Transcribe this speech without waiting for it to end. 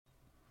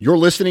You're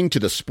listening to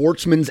the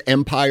Sportsman's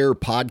Empire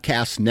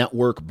Podcast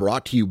Network,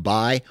 brought to you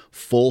by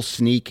Full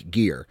Sneak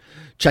Gear.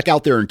 Check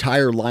out their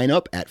entire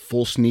lineup at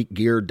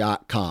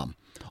fullsneakgear.com.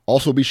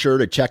 Also be sure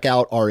to check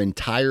out our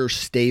entire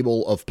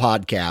stable of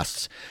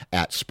podcasts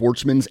at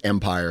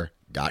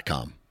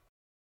sportsmansempire.com.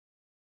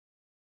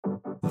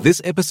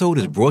 This episode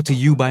is brought to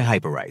you by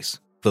Hyperice,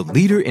 the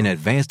leader in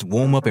advanced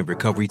warm-up and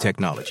recovery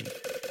technology.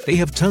 They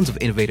have tons of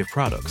innovative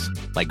products,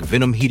 like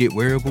Venom-heated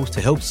wearables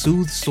to help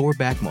soothe sore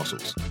back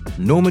muscles,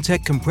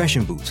 Normatec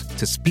compression boots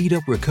to speed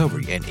up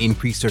recovery and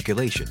increase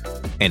circulation,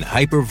 and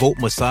Hypervolt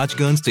massage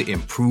guns to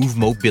improve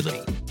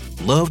mobility.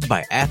 Loved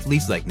by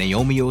athletes like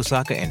Naomi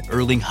Osaka and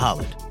Erling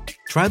Haaland.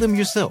 Try them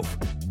yourself.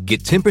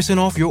 Get 10%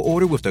 off your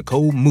order with the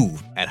code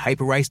MOVE at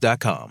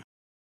hyperice.com.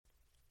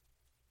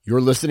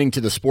 You're listening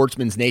to the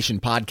Sportsman's Nation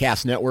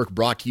Podcast Network,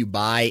 brought to you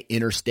by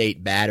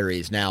Interstate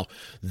Batteries. Now,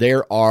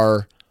 there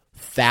are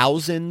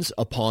thousands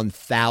upon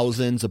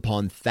thousands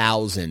upon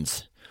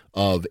thousands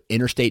of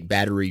Interstate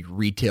Battery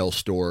retail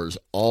stores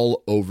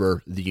all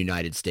over the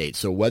United States.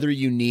 So whether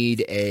you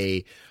need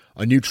a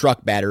new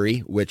truck battery,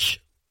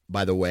 which,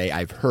 by the way,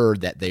 I've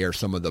heard that they are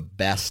some of the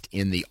best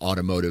in the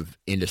automotive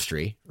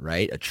industry,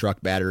 right? A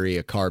truck battery,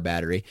 a car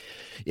battery.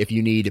 If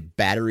you need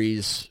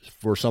batteries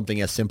for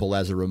something as simple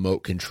as a remote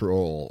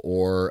control,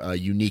 or a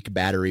unique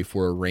battery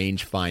for a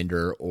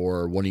rangefinder,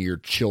 or one of your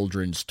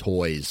children's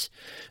toys,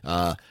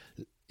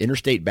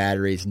 Interstate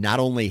Batteries not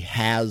only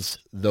has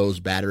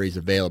those batteries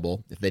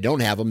available. If they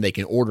don't have them, they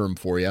can order them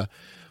for you.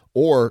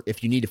 Or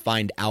if you need to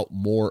find out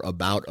more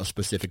about a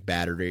specific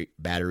battery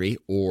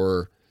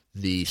or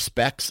the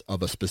specs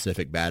of a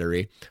specific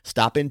battery,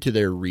 stop into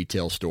their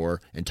retail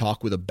store and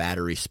talk with a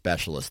battery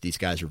specialist. These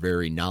guys are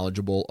very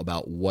knowledgeable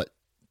about what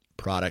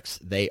products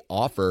they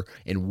offer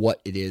and what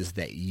it is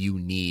that you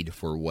need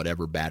for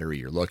whatever battery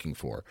you're looking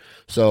for.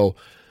 So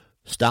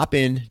stop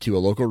in to a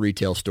local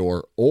retail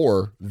store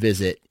or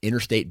visit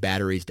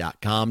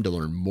interstatebatteries.com to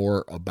learn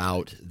more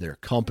about their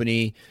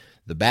company,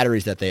 the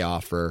batteries that they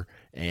offer,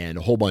 and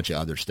a whole bunch of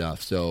other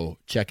stuff. So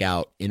check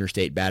out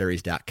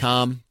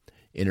interstatebatteries.com.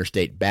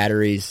 Interstate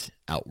Batteries,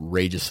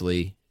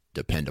 outrageously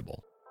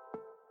dependable.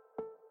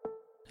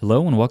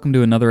 Hello and welcome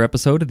to another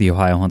episode of the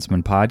Ohio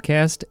Huntsman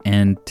Podcast,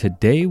 and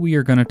today we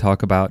are going to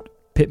talk about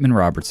Pittman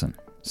Robertson.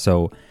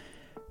 So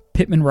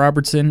Pittman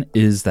Robertson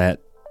is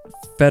that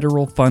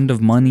federal fund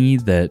of money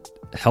that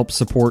helps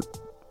support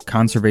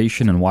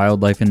conservation and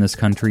wildlife in this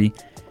country.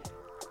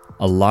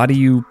 A lot of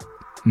you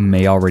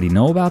may already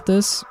know about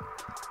this.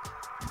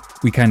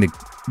 We kind of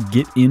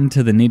get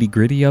into the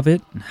nitty-gritty of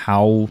it,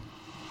 how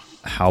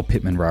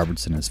Pittman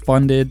Robertson is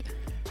funded,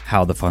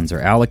 how the funds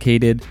are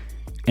allocated.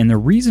 And the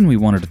reason we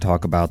wanted to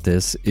talk about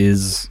this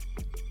is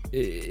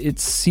it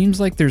seems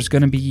like there's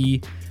going to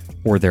be,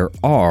 or there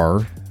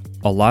are,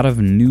 a lot of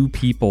new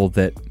people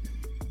that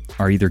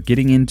are either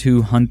getting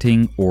into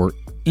hunting or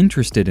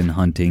interested in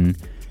hunting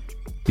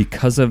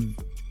because of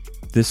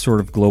this sort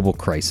of global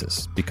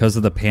crisis, because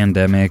of the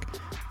pandemic,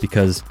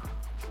 because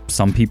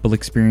some people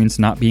experience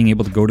not being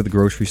able to go to the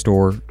grocery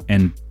store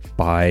and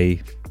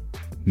buy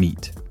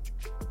meat.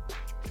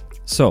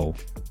 So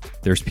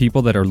there's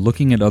people that are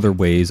looking at other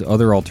ways,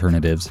 other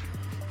alternatives,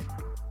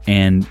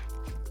 and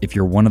if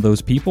you're one of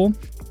those people,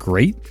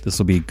 great, this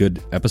will be a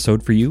good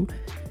episode for you.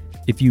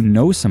 If you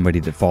know somebody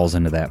that falls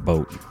into that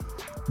boat,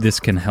 this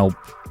can help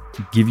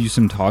give you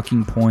some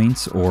talking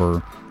points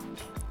or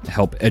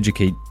help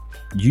educate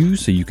you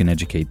so you can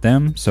educate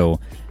them. So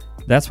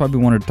that's why we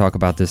wanted to talk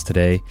about this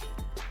today.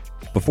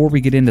 Before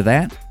we get into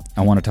that,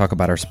 I want to talk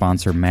about our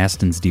sponsor,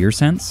 Mastin's Deer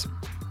Scents.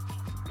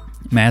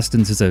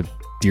 Mastin's is a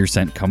deer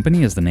scent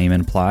company, as the name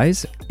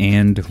implies,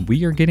 and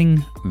we are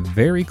getting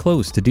very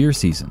close to deer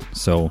season.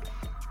 So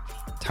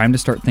time to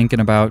start thinking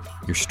about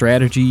your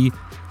strategy,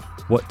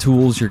 what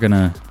tools you're going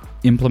to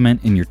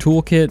implement in your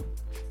toolkit.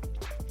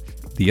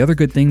 The other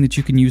good thing that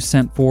you can use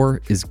scent for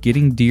is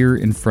getting deer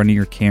in front of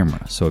your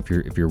camera. So if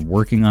you're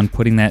working on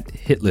putting that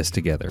hit list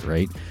together,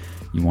 right?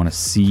 You want to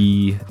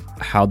see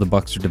how the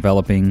bucks are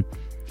developing.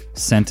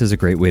 Scent is a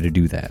great way to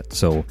do that.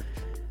 So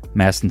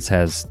Mastin's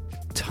has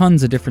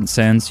tons of different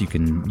scents. You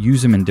can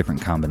use them in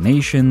different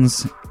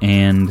combinations,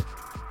 and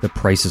the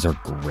prices are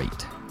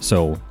great.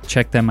 So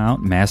check them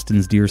out,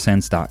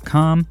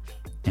 mastinsdeerscents.com.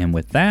 And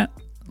with that,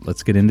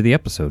 let's get into the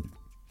episode.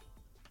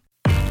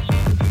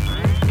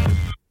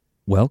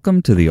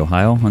 Welcome to the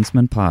Ohio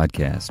Huntsman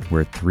Podcast,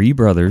 where three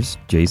brothers,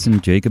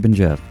 Jason, Jacob, and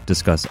Jeff,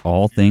 discuss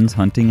all things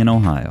hunting in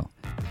Ohio.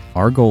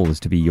 Our goal is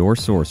to be your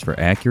source for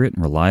accurate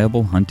and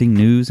reliable hunting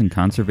news and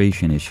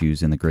conservation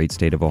issues in the great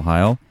state of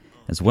Ohio,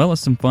 as well as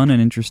some fun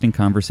and interesting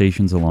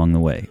conversations along the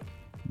way.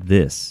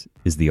 This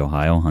is the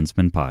Ohio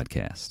Huntsman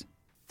Podcast.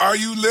 Are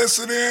you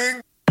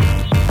listening?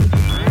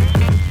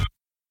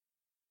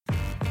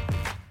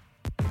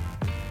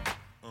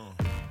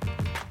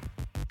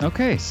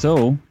 Okay,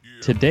 so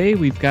today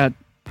we've got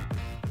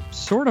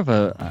sort of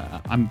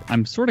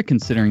I'm sort of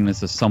considering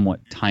this a somewhat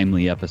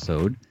timely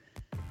episode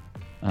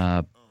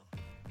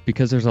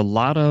because there's a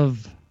lot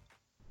of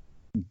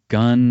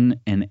gun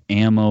and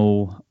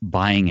ammo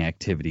buying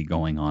activity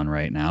going on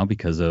right now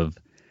because of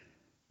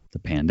the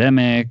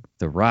pandemic,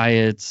 the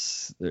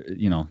riots,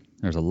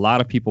 there's a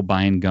lot of people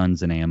buying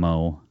guns and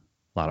ammo,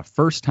 a lot of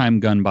first-time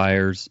gun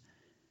buyers.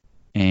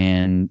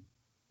 And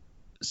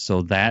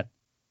so that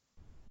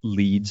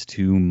leads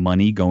to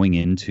money going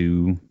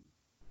into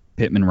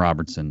Pittman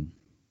Robertson,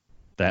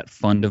 that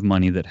fund of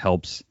money that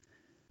helps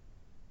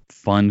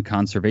fund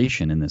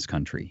conservation in this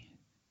country.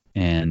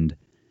 And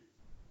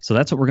so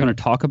that's what we're going to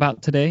talk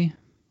about today.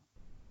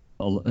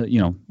 A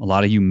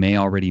lot of you may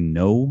already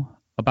know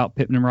about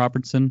Pittman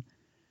Robertson.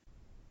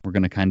 We're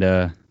going to kind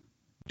of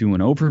do an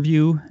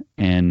overview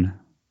and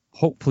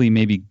hopefully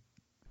maybe,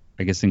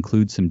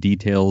 include some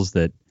details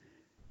that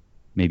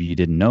maybe you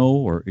didn't know,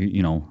 or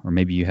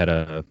maybe you had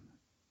a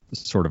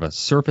sort of a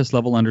surface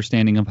level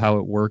understanding of how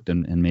it worked.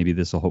 And maybe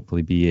this will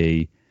hopefully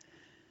be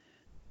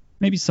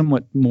maybe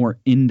somewhat more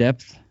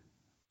in-depth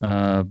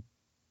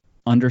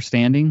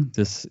understanding.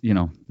 This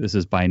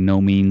is by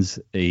no means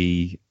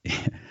a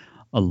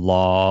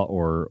law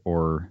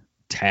or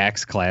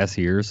tax class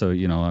here. So,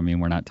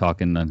 we're not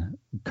talking a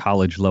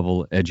college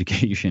level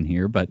education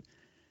here, but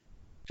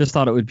just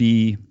thought it would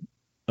be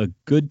a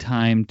good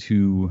time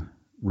to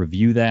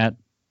review that,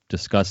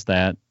 discuss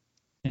that,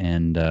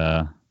 and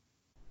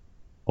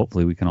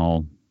hopefully we can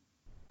all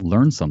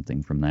learn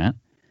something from that.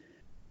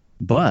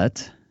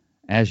 But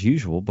as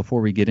usual,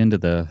 before we get into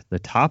the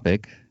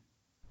topic,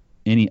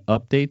 any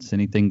updates,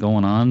 anything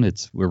going on?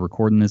 We're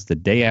recording this the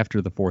day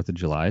after the 4th of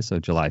July, so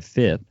July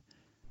 5th.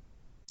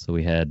 So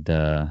we had,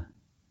 I'm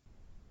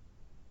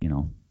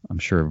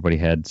sure everybody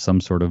had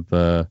some sort of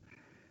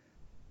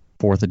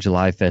 4th of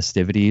July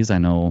festivities. I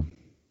know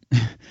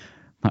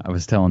I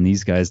was telling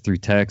these guys through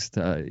text,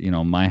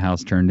 my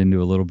house turned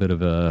into a little bit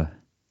of a,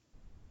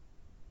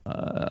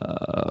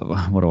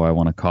 what do I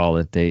want to call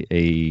it?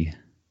 A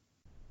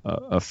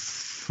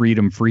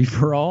freedom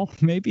free-for-all,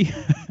 maybe.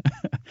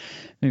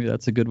 Maybe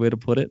that's a good way to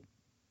put it.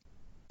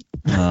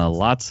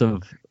 Lots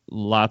of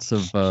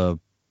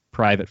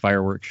private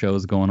fireworks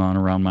shows going on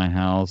around my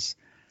house.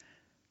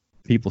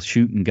 People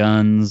shooting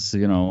guns,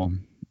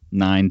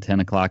 9, 10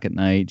 o'clock at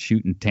night,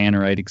 shooting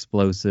tannerite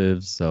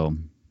explosives. So,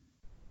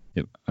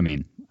 I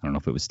don't know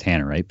if it was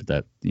tannerite, but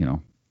that,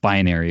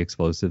 binary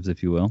explosives,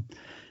 if you will.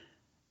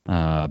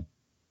 But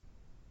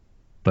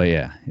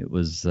yeah, it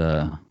was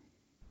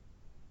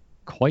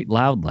quite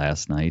loud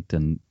last night,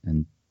 and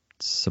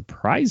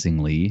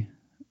surprisingly,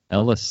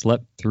 Ella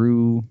slept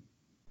through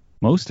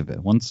most of it.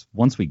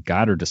 Once we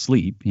got her to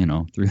sleep,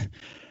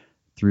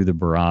 through the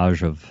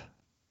barrage of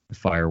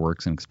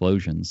fireworks and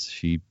explosions,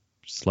 she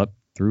slept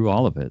through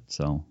all of it.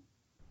 So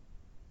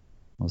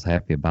I was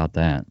happy about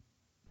that.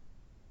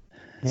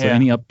 Yeah. So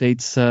any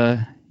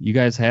updates you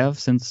guys have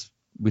since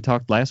we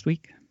talked last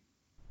week?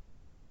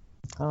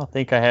 I don't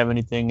think I have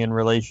anything in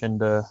relation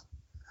to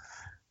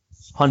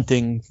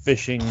hunting,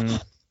 fishing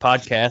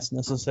podcast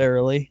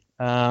necessarily.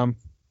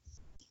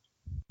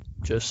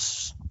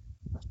 Just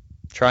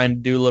trying to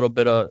do a little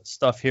bit of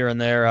stuff here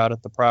and there out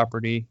at the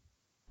property,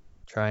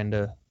 trying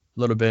to a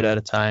little bit at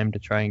a time to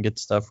try and get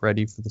stuff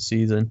ready for the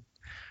season,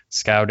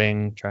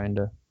 scouting, trying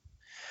to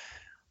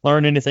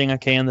learn anything I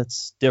can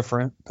that's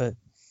different. But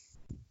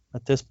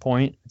at this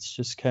point, it's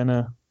just kind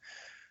of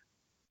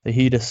the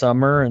heat of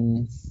summer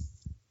and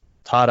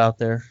it's hot out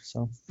there.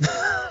 So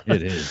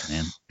it is,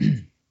 man.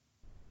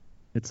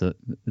 It's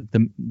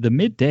the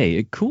midday.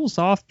 It cools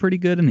off pretty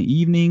good in the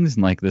evenings,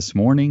 and like this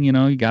morning,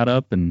 you got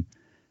up and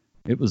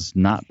it was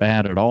not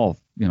bad at all,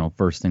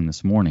 first thing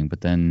this morning.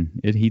 But then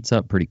it heats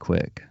up pretty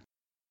quick.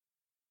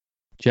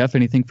 Jeff,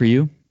 anything for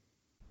you?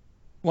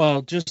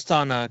 Well, just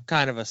on a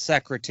kind of a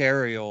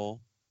secretarial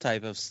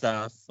type of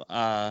stuff,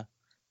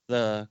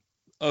 the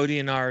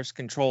ODNR's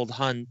controlled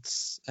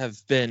hunts have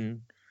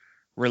been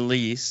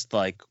released.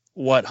 Like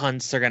what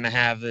hunts they're going to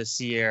have this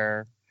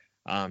year.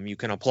 You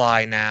can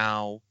apply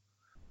now.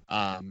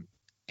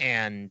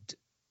 And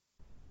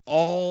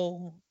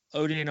all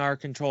ODNR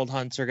controlled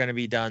hunts are going to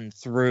be done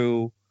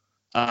through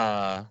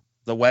the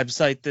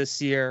website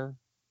this year,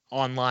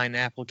 online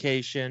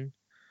application.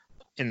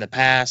 In the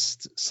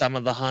past, some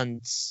of the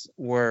hunts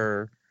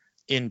were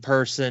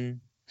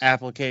in-person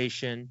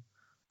application.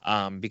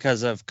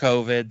 Because of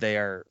COVID, they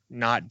are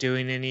not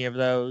doing any of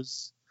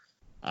those.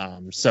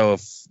 So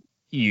if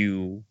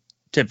you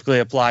typically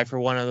apply for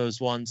one of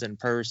those ones in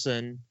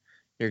person,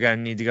 you're going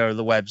to need to go to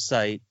the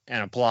website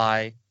and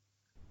apply,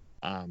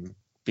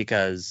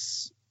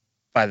 because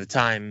by the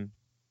time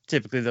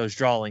typically those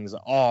drawings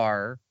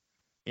are,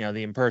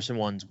 the in-person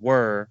ones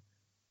were,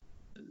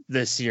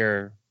 this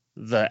year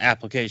the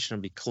application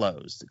will be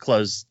closed. It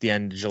closed the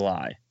end of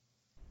July.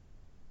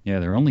 Yeah,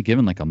 they're only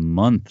given like a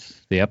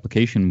month. The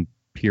application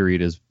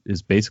period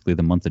is basically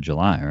the month of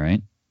July,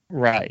 right?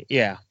 Right,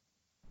 yeah.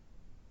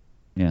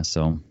 Yeah,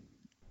 so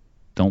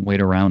don't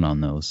wait around on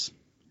those.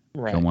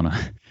 Right.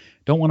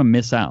 Don't want to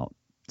miss out.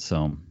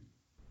 So,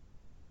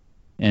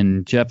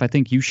 and Jeff, I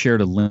think you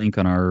shared a link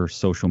on our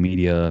social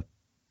media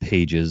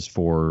pages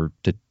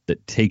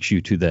that takes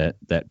you to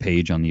that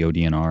page on the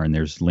ODNR, and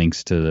there's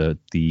links to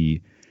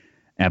the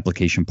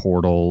application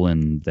portal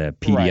and the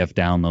PDF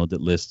download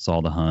that lists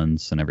all the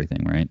hunts and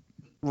everything, right?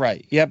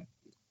 Right. Yep.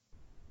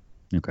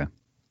 Okay.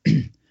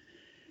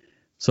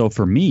 So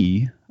for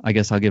me, I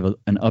guess I'll give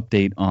an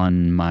update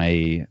on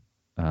my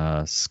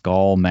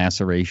skull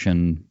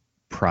maceration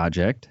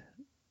project.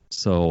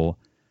 So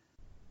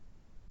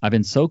I've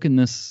been soaking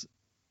this.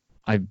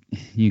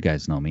 You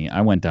guys know me.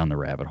 I went down the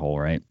rabbit hole,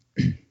 right?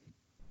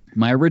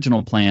 My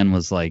original plan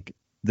was like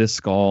this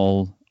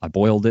skull. I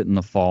boiled it in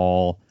the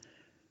fall,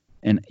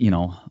 and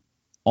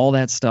all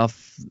that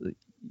stuff.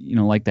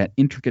 Like that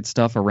intricate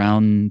stuff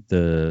around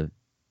the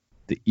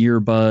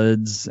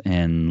earbuds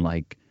and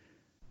like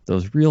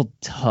those real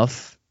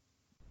tough,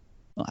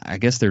 I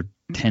guess they're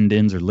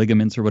tendons or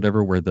ligaments or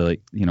whatever, where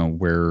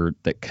where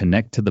that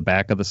connect to the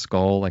back of the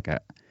skull. Like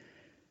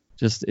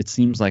it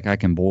seems like I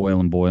can boil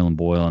and boil and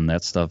boil, and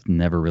that stuff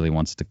never really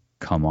wants to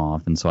come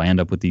off. And so I end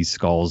up with these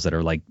skulls that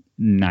are like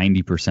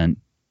 90%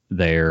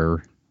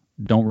 there.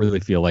 Don't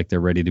really feel like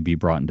they're ready to be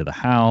brought into the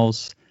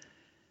house,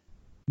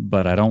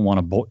 but I don't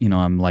want to,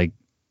 I'm like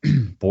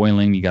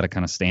boiling. You got to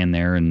kind of stand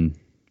there and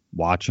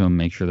watch them,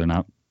 make sure they're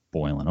not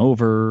boiling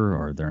over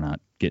or they're not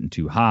getting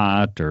too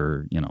hot,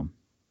 or,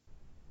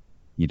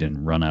 you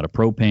didn't run out of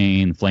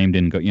propane, flame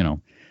didn't go,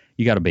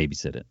 you got to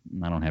babysit it.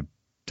 I don't have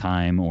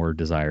time or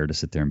desire to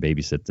sit there and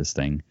babysit this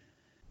thing.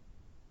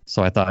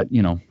 So I thought,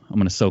 I'm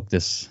going to soak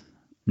this.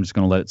 I'm just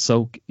going to let it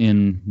soak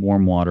in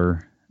warm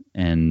water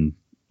and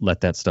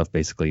let that stuff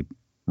basically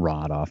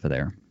rot off of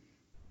there.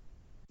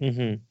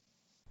 Mm-hmm.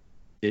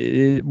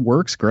 It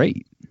works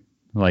great.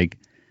 Like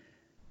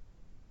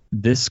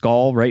this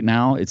skull right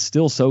now, it's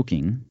still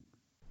soaking,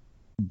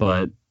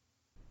 but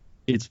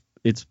it's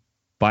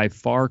by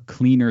far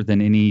cleaner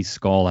than any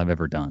skull I've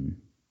ever done.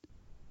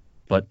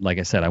 But like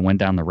I said, I went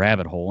down the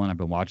rabbit hole and I've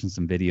been watching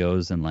some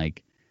videos, and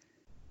like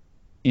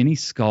any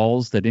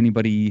skulls that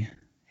anybody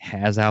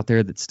has out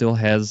there that still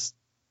has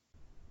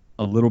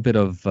a little bit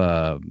of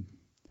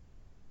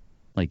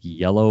like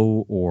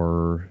yellow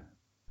or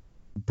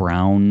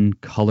brown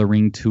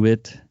coloring to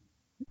it,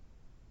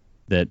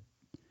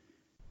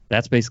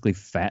 that's basically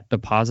fat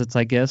deposits,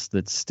 I guess,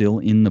 that's still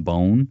in the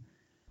bone.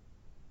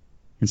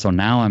 And so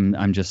now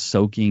I'm just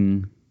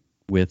soaking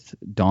with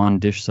Dawn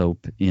dish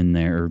soap in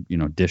there,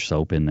 dish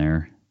soap in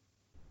there,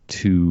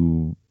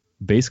 to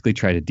basically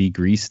try to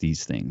degrease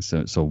these things.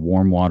 So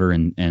warm water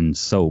and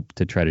soap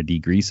to try to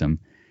degrease them.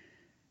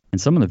 And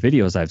some of the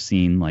videos I've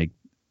seen, like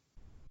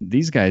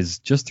these guys,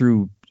 just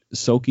through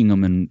soaking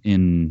them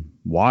in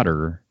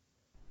water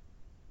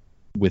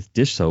with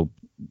dish soap,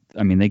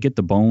 I mean, they get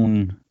the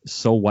bone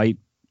so white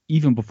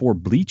even before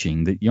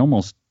bleaching that you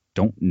almost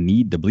don't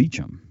need to bleach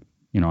them.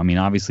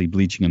 Obviously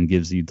bleaching them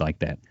gives you like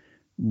that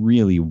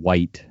really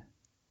white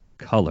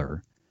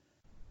color.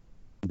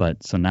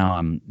 But so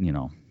now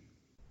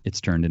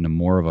it's turned into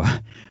more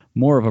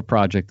of a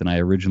project than I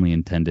originally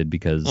intended,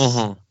 because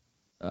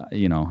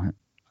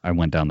I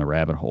went down the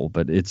rabbit hole.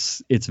 But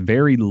it's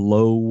very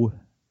low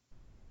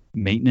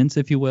maintenance,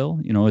 if you will.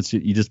 It's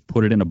you just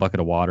put it in a bucket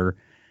of water.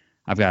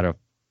 I've got a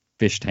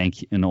fish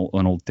tank, an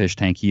old fish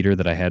tank heater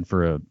that I had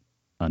for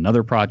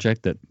another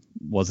project that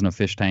wasn't a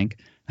fish tank.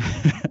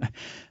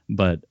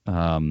 But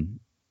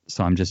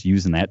so I'm just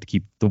using that to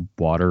keep the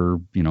water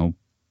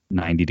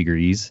 90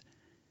 degrees,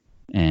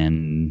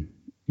 and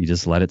you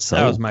just let it soak.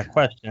 That was my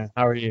question.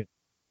 How are you?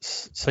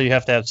 So you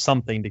have to have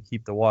something to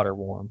keep the water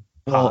warm.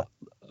 Well,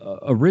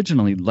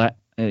 originally,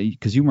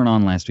 because you weren't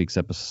on last week's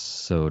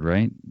episode,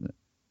 right?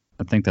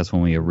 I think that's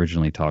when we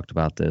originally talked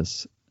about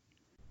this.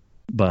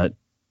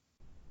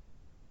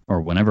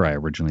 Or whenever I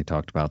originally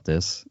talked about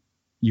this,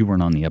 you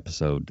weren't on the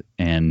episode.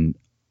 And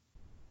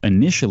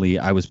initially,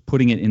 I was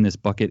putting it in this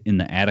bucket in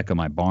the attic of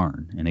my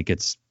barn, and it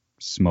gets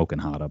smoking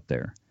hot up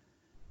there.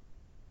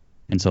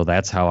 And so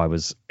that's how I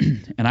was.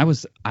 And I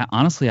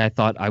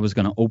thought I was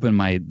going to open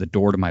the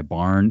door to my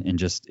barn, and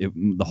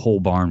the whole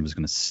barn was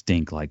going to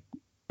stink like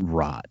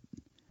rot.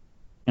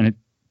 And it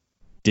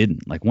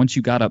didn't. Like once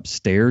you got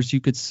upstairs, you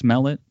could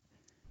smell it,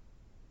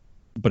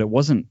 but it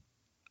wasn't.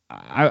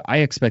 I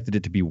expected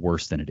it to be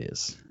worse than it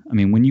is. I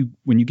mean, when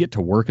you get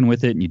to working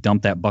with it and you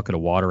dump that bucket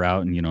of water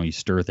out and you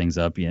stir things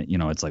up,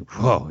 it's like,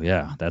 whoa,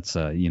 yeah, that's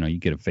you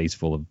get a face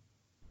full of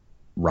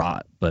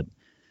rot.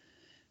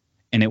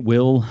 And it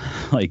will,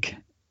 like,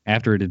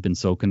 after it had been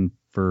soaking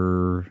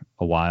for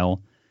a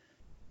while,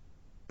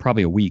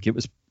 probably a week, it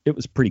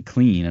was pretty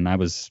clean, and I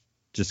was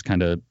just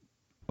kind of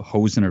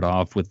hosing it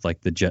off with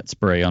like the jet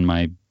spray on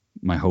my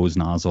hose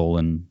nozzle,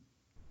 and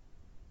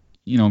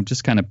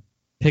just kind of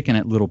picking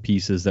at little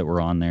pieces that were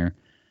on there.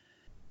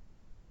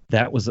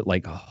 That was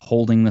like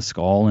holding the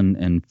skull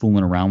and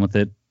fooling around with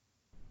it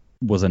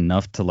was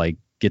enough to like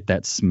get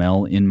that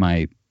smell in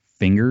my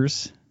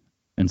fingers.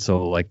 And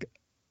so like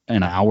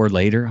an hour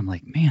later, I'm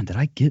like, man, do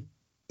I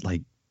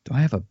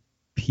have a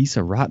piece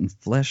of rotten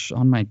flesh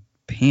on my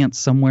pants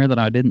somewhere that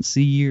I didn't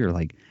see, or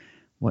like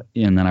what?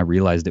 And then I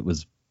realized it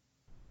was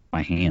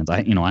my hands.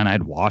 And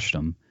I'd washed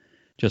them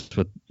just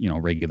with,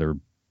 regular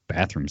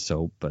bathroom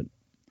soap, but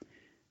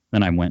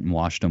then I went and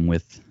washed them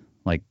with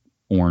like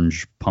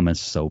orange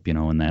pumice soap,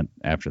 and that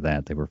after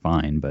that they were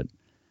fine. But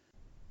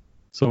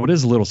so it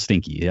is a little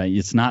stinky.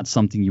 It's not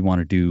something you want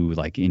to do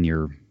like in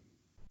your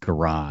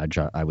garage,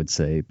 I would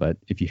say. But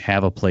if you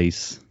have a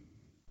place,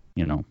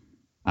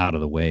 out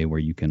of the way where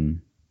you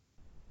can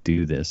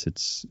do this,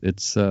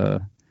 it's I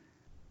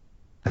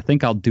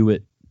think I'll do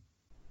it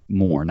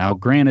more. Now,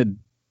 granted,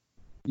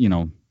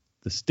 the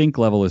stink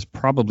level is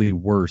probably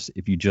worse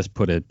if you just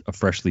put a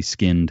freshly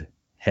skinned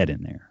head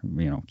in there.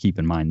 Keep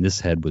in mind this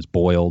head was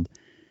boiled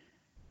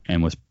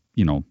and was,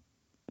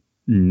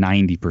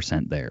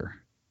 90% there.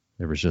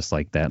 There was just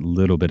like that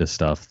little bit of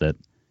stuff that,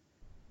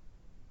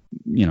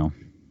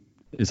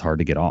 is hard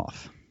to get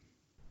off.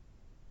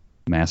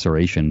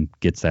 Maceration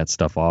gets that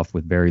stuff off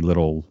with very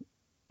little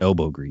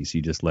elbow grease.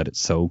 You just let it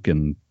soak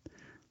and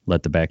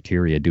let the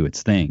bacteria do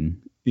its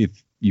thing. If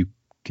you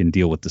can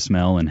deal with the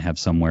smell and have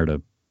somewhere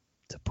to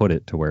put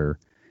it to where,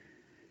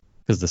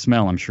 because the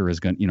smell I'm sure is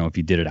going to, if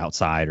you did it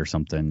outside or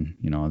something,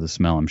 the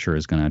smell I'm sure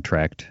is going to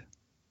attract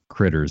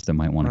critters that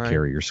might want to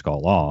carry your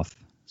skull off.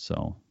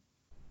 So,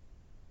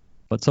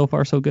 but so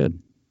far so good.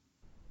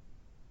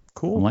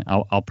 Cool.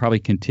 I'll probably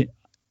continue.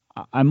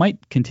 I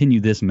might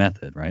continue this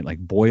method, right? Like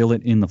boil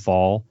it in the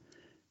fall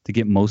to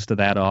get most of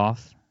that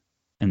off.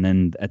 And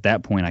then at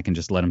that point, I can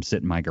just let them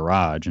sit in my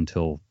garage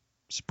until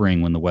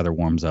spring when the weather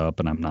warms up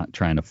and I'm not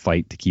trying to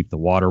fight to keep the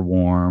water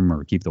warm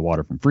or keep the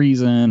water from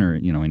freezing or,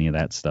 any of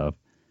that stuff.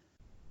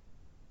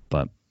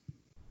 But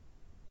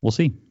we'll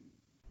see.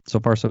 So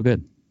far, so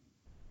good.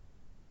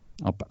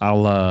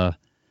 I'll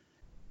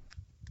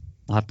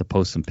have to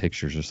post some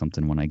pictures or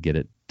something when I get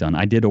it done.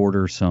 I did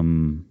order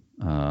some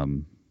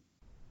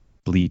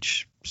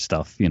bleach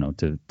stuff,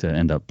 to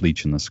end up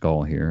bleaching the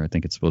skull here. I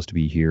think it's supposed to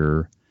be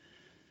here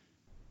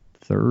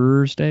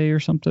Thursday or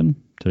something.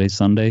 Today's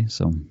Sunday,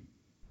 so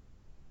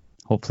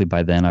hopefully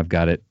by then I've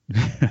got it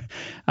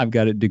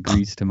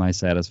degreased to my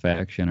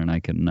satisfaction and I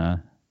can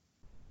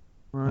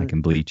I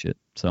can bleach it.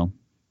 So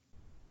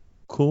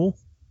cool.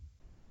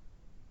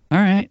 All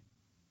right.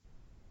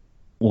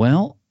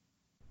 Well,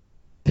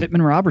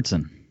 Pittman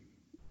Robertson.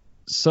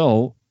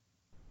 So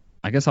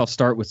I guess I'll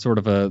start with sort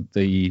of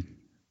the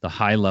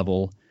high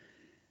level.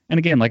 And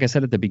again, like I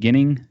said at the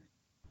beginning,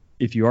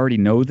 if you already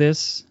know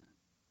this,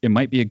 it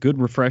might be a good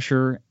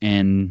refresher.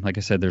 And like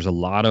I said, there's a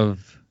lot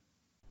of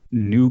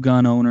new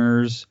gun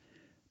owners,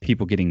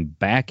 people getting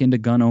back into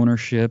gun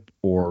ownership,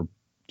 or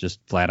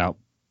just flat out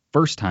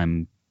first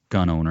time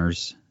gun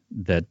owners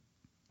that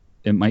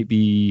it might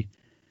be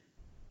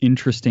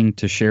interesting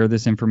to share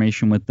this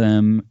information with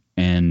them.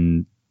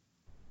 And,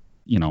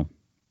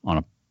 on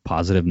a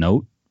positive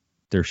note,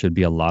 there should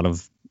be a lot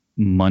of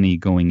money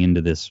going into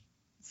this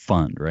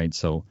fund, right?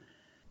 So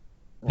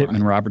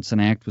Pittman-Robertson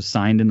Act was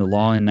signed into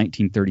law in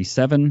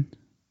 1937,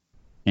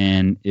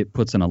 and it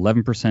puts an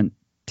 11%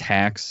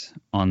 tax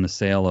on the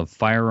sale of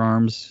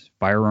firearms,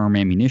 firearm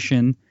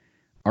ammunition,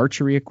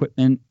 archery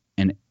equipment,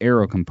 and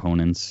aero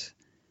components,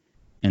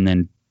 and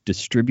then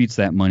distributes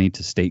that money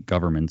to state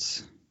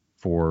governments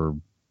for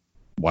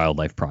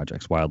wildlife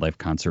projects, wildlife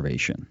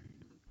conservation.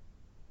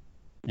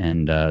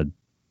 And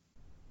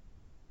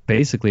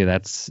basically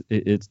it's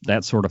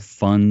that sort of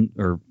fund,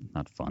 or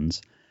not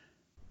funds,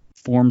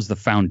 forms the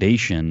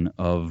foundation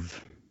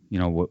of,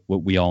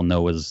 what we all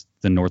know as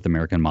the North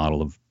American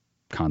model of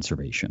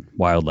conservation,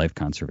 wildlife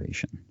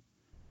conservation.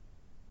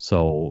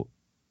 So,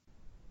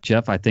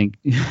 Jeff, I think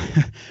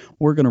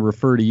we're going to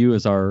refer to you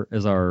as our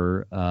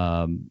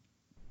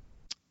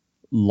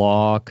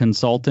law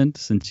consultant,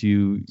 since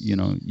you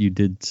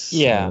did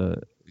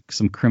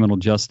some criminal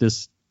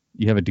justice.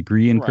 You have a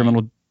degree in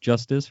criminal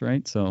justice,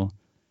 right? So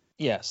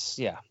yes,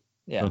 yeah.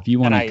 So if you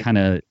want to kind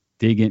of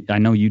dig in, I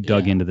know you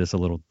dug into this a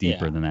little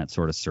deeper than that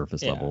sort of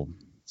surface level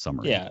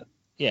summary. Yeah.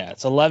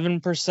 It's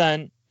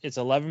 11%. It's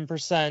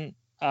 11%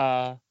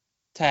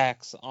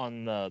 tax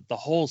on the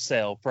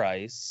wholesale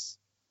price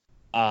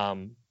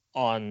on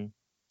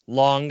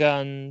long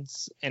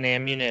guns and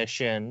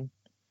ammunition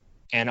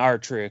and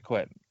archery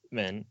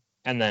equipment,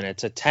 and then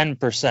it's a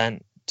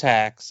 10%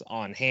 tax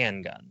on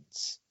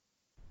handguns.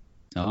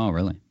 Oh,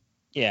 really?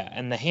 Yeah,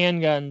 and the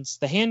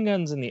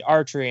handguns and the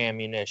archery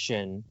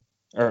ammunition,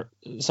 the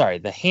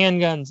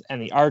handguns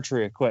and the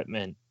archery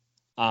equipment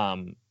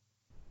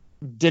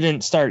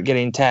didn't start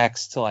getting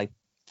taxed till I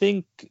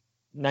think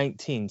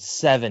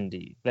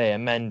 1970. They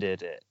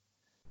amended it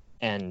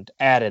and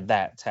added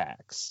that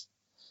tax.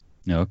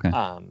 Okay.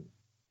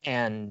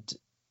 And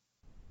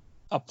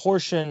a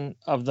portion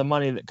of the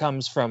money that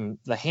comes from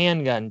the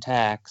handgun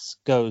tax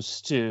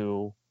goes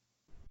to,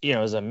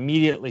 is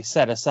immediately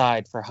set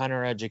aside for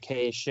hunter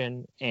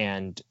education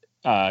and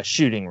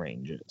shooting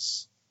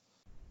ranges.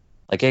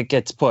 Like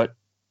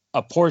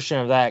a portion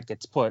of that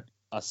gets put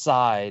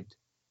aside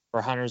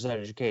for hunters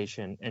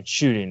education and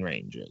shooting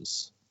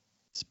ranges.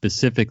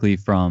 Specifically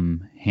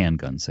from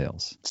handgun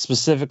sales.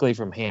 Specifically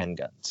from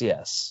handguns,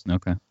 yes.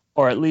 Okay.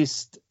 Or at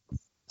least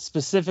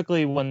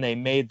specifically when they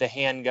made the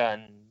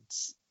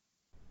handguns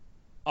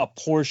a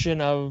portion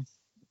of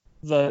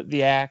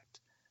the act,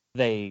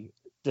 they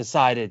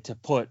decided to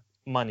put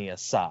money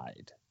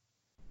aside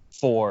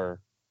for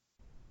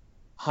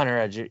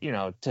hunter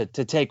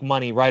to take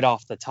money right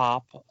off the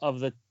top of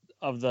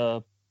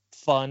the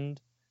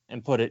fund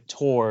and put it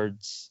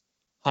towards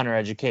hunter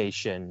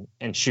education,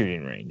 and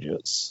shooting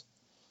ranges.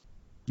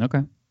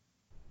 Okay.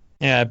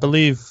 Yeah, I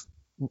believe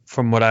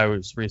from what I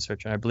was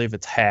researching, I believe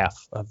it's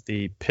half of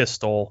the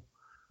pistol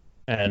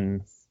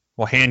and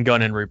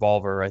handgun and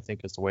revolver, I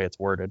think is the way it's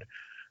worded.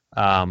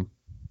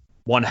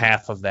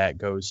 1/2 of that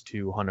goes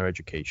to hunter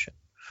education.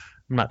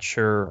 I'm not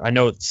sure. I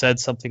know it said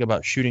something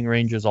about shooting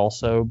ranges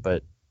also,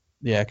 but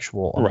the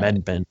actual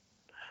amendment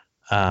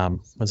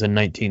was in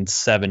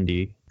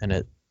 1970, and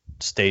it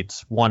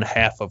states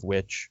 1/2 of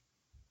which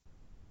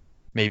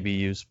may be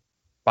used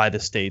by the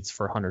states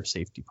for hunter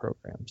safety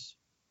programs.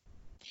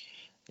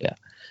 Yeah.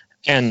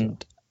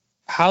 And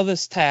how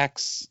this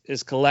tax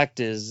is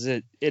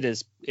collected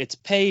is it's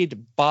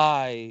paid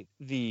by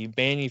the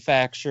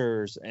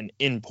manufacturers and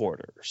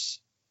importers.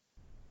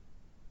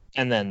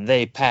 And then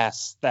they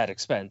pass that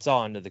expense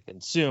on to the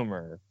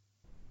consumer.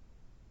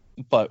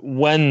 But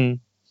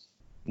when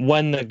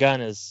the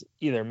gun is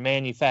either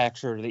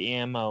manufactured or the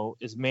ammo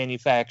is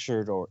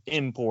manufactured or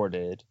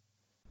imported,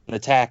 the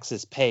tax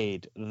is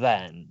paid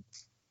then.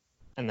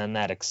 And then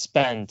that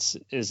expense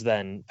is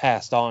then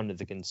passed on to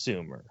the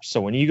consumer.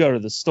 So when you go to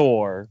the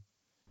store,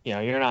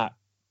 you're not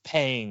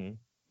paying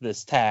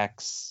this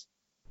tax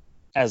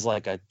as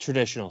like a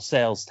traditional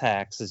sales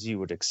tax as you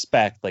would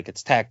expect, like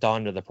it's tacked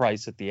on to the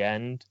price at the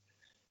end.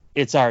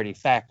 It's already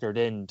factored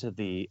into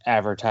the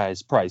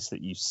advertised price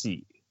that you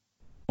see.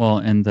 Well,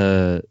 and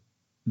the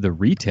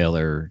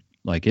retailer,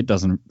 like, it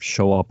doesn't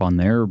show up on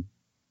their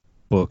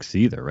books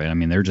either, right? I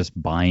mean, they're just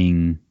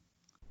buying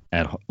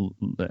at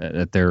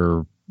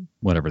their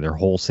their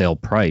wholesale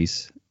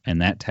price,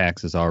 and that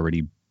tax is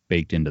already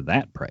baked into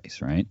that price,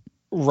 right?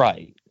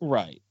 Right.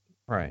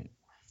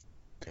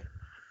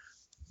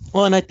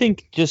 Well, and I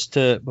think just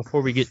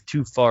before we get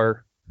too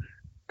far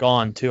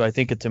gone too, I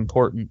think it's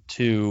important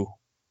to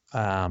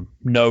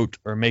note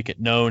or make it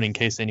known in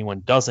case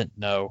anyone doesn't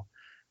know.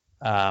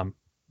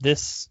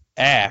 This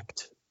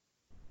act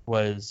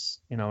was,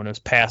 when it was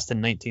passed in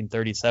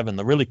 1937,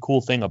 the really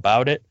cool thing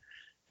about it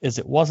is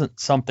it wasn't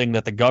something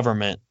that the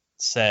government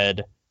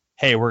said,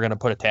 hey, we're going to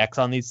put a tax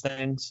on these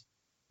things.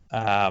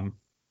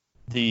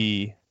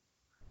 The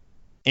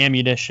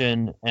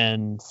ammunition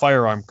and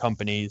firearm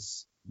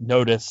companies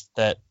noticed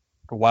that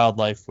the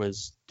wildlife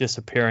was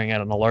disappearing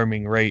at an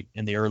alarming rate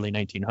in the early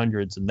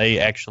 1900s, and they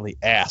actually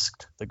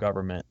asked the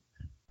government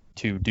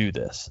to do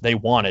this. They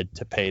wanted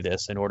to pay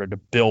this in order to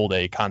build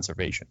a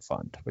conservation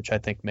fund, which I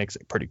think makes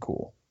it pretty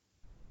cool.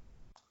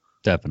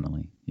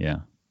 Definitely, yeah.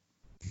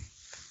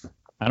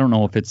 I don't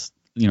know if it's,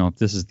 if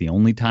this is the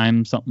only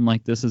time something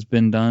like this has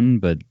been done,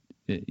 but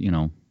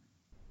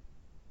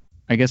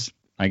I guess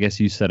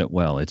you said it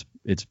well.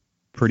 It's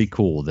pretty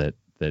cool that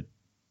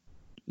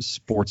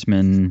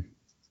sportsmen,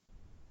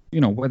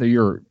 whether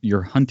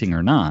you're hunting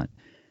or not,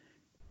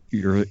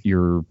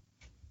 you're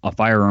a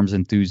firearms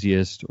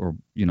enthusiast, or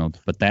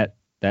but that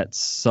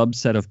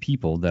subset of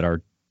people that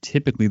are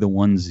typically the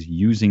ones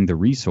using the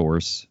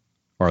resource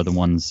are the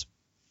ones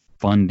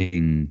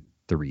funding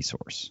the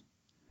resource.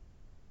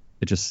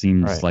 It just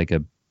seems like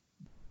a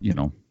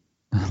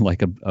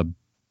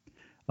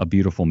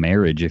beautiful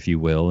marriage, if you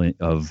will,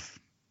 of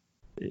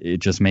it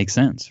just makes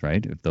sense,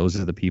 right? If those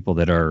are the people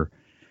that are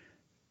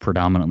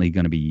predominantly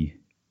going to be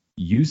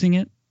using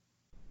it,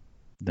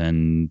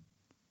 then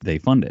they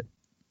fund it.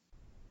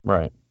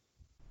 Right.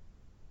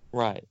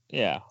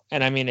 Yeah.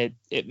 And I mean,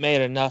 it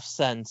made enough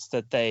sense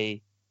that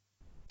they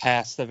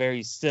passed a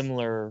very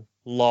similar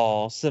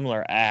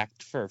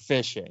act for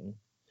fishing.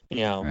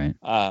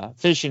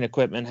 Fishing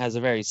equipment has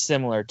a very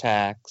similar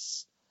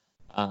tax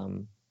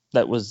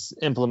that was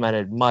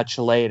implemented much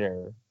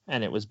later,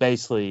 and it was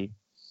basically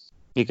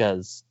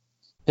because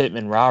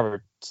Pittman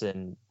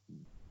Robertson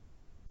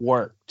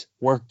worked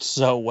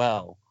so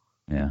well.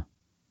 Yeah.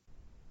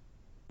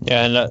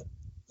 Yeah, and the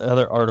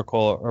other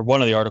article, or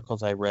one of the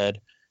articles I read,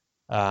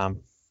 I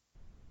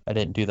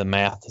didn't do the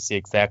math to see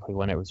exactly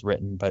when it was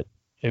written, but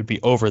it would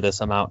be over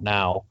this amount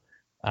now.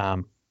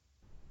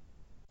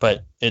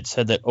 But it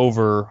said that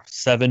over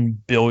 $7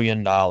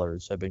 billion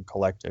have been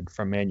collected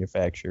from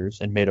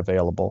manufacturers and made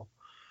available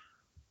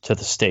to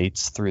the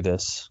states through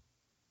this.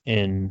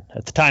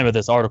 At the time of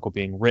this article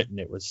being written,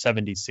 it was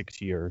 76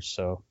 years.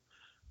 So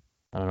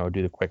I don't know,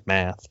 do the quick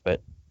math,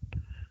 but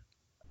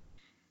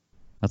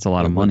that's a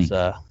lot of money.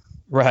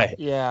 Right.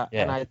 Yeah.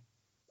 And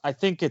I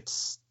think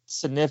it's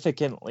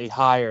significantly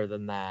higher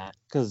than that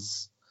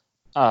because,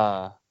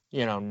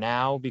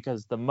 now,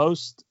 because the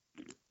most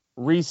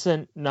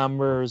recent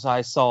numbers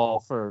I saw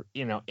for,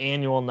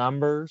 annual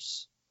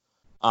numbers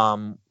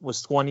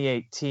was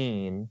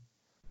 2018.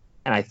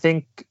 And I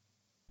think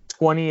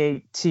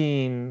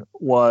 2018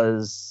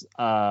 was,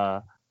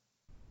 I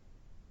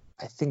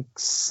think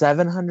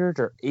 $700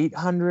 or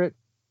 $800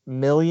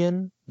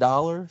 million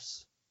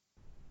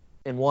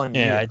in 1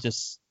 year. Yeah, I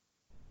just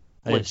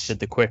did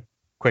the quick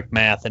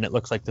math, and it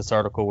looks like this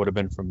article would have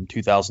been from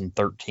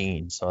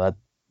 2013. So that,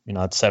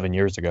 that's 7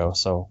 years ago.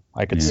 So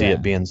I could see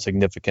it being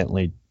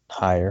significantly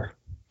higher.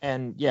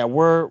 And yeah,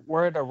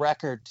 we're at a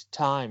record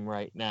time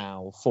right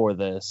now for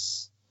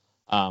this,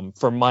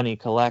 for money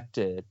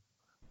collected.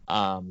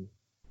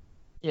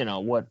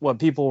 what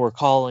people were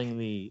calling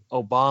the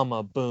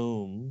Obama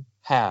boom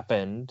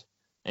happened,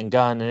 and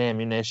gun and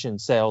ammunition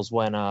sales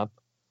went up,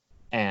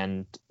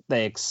 and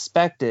they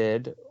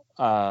expected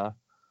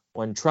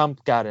when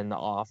Trump got into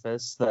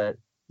office that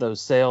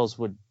those sales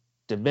would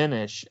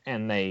diminish,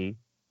 and they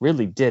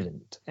really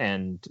didn't.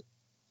 And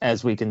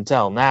as we can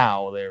tell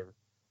now, they're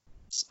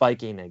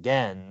spiking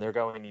again. They're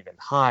going even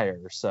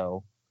higher.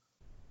 So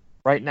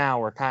right now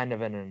we're kind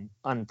of in an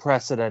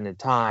unprecedented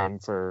time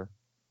for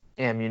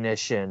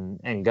ammunition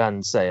and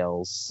gun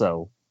sales.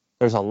 So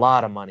there's a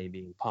lot of money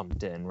being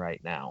pumped in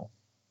right now.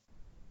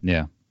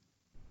 Yeah.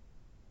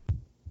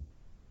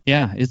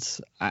 Yeah,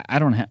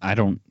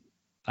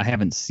 I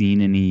haven't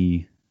seen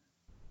any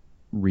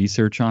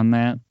research on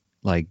that,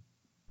 like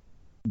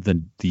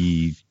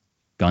the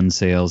gun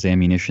sales,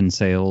 ammunition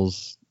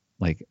sales,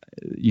 like,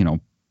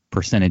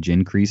 percentage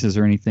increases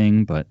or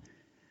anything. But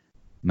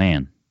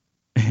man,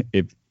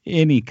 if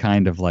any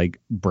kind of like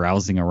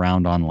browsing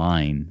around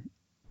online,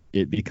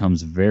 it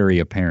becomes very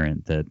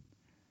apparent that,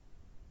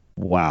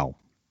 wow,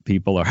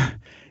 people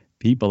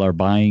are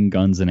buying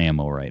guns and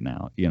ammo right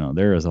now.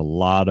 There is a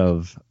lot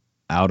of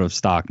out of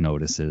stock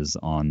notices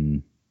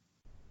on,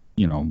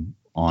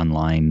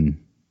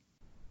 online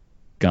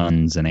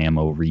guns and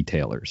ammo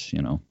retailers,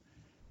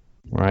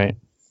 Right.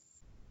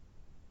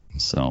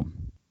 So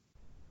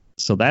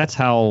that's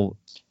how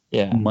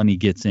money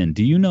gets in.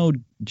 Do you know,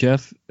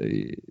 Jeff,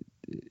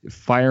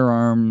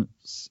 firearm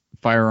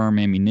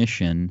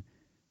ammunition,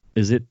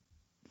 is it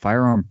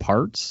firearm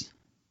parts?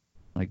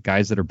 Like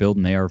guys that are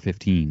building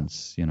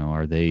AR-15s,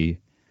 are they,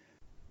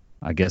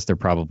 I guess they're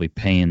probably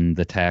paying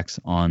the tax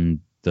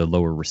on the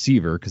lower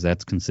receiver because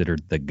that's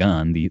considered the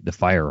gun, the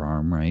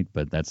firearm, right?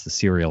 But that's the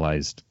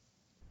serialized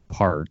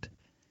part.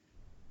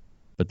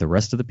 But the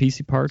rest of the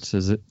PC parts,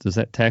 does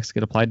that tax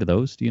get applied to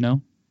those? Do you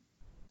know?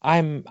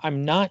 I'm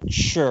not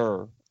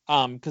sure,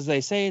 because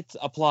they say it's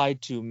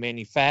applied to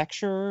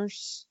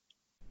manufacturers,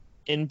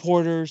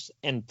 importers,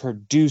 and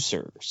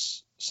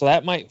producers. So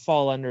that might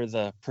fall under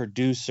the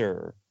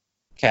producer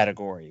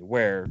category,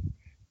 where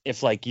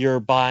if like you're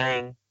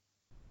buying,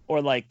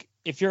 or like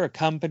if you're a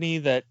company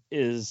that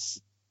is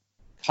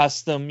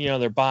custom,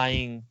 they're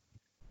buying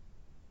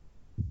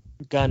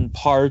gun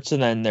parts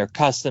and then they're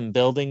custom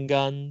building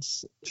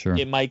guns, Sure.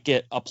 It might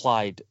get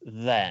applied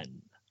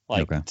then,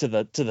 like to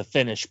the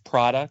finished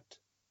product.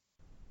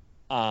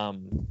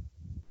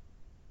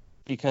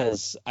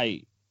 Because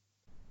I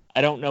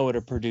don't know what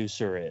a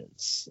producer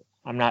is.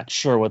 I'm not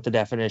sure what the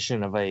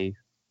definition of a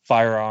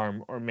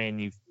firearm or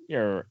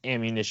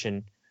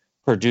ammunition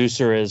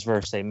producer is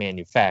versus a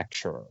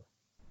manufacturer.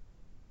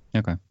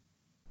 Okay.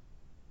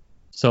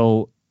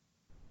 So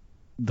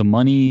the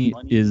money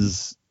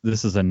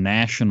this is a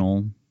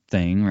national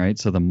thing, right?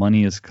 So the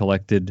money is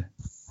collected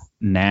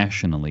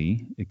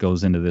nationally. It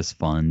goes into this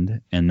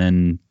fund, and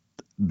then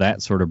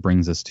that sort of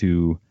brings us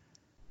to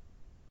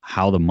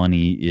how the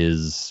money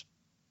is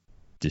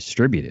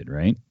distributed,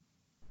 right?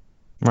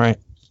 Right.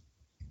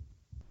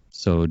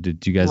 So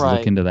did you guys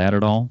look into that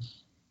at all?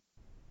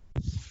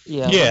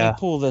 Yeah. Let me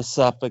pull this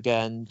up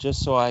again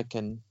just so I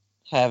can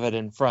have it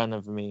in front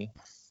of me.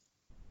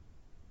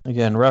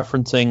 Again,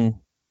 referencing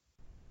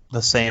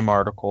the same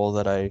article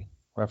that I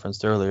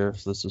referenced earlier.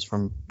 So this is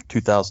from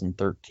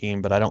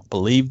 2013, but I don't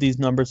believe these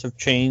numbers have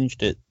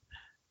changed. It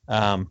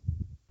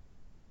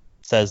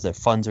says that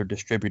funds are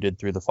distributed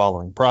through the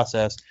following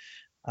process.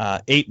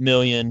 $8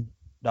 million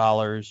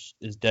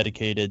is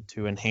dedicated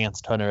to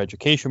enhanced hunter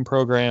education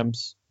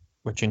programs,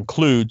 which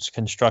includes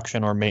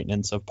construction or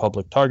maintenance of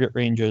public target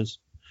ranges.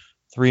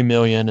 $3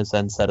 million is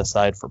then set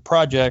aside for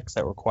projects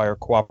that require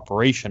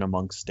cooperation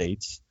among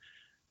states.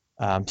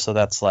 So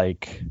that's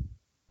like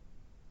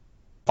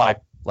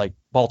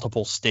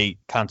multiple state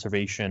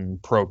conservation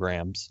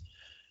programs.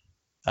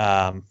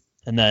 And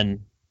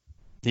then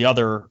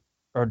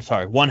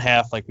one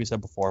half, like we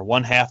said before,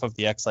 one half of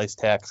the excise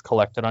tax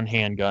collected on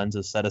handguns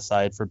is set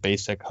aside for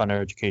basic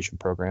hunter education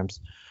programs.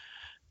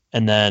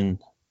 And then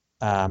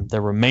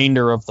the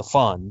remainder of the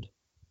fund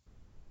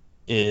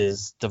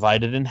is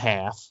divided in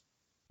half.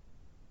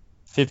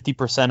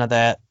 50% of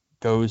that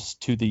goes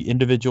to the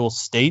individual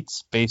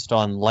states based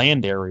on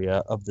land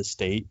area of the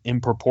state in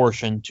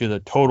proportion to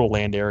the total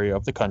land area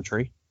of the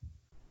country.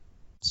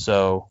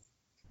 So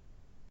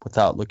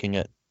without looking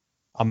at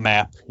a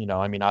map,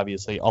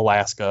 obviously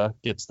Alaska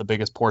gets the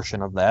biggest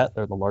portion of that.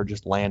 They're the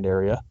largest land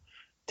area.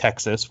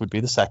 Texas would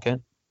be the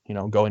second,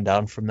 going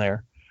down from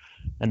there.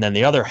 And then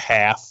the other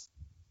half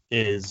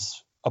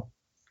is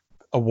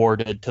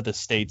awarded to the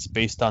states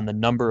based on the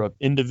number of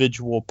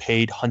individual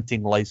paid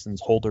hunting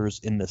license holders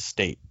in the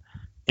state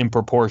in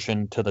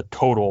proportion to the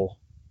total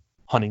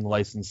hunting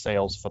license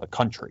sales for the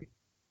country.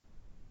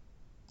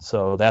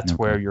 So that's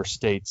where your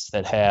states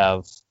that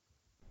have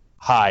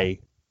high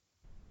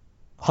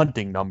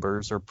hunting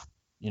numbers or,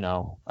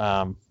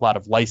 a lot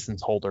of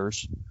license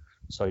holders.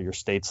 So your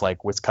states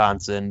like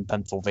Wisconsin,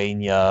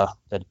 Pennsylvania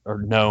that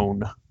are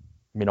known.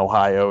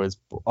 Ohio is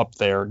up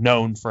there,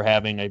 known for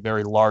having a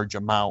very large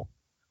amount,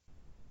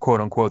 quote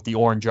unquote, the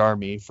Orange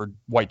Army for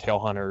whitetail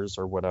hunters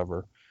or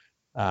whatever.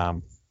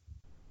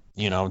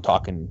 I'm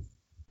talking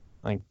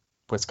like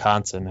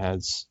Wisconsin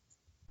has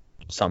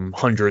some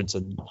hundreds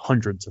and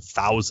hundreds of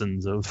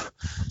thousands of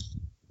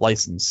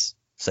license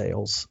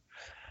sales.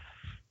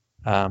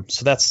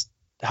 So that's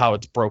how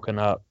it's broken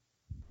up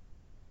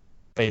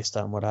based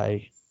on what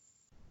I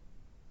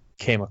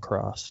came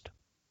across.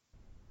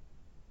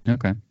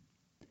 Okay.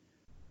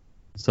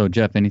 So,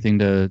 Jeff, anything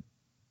to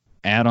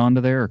add on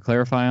to there or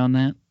clarify on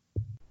that?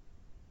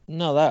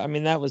 No,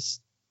 that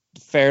was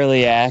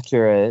fairly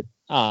accurate.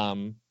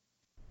 I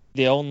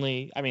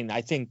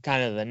think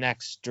kind of the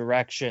next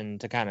direction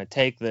to kind of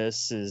take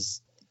this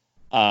is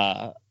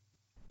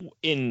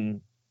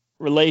in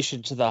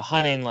relation to the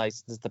hunting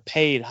license, the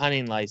paid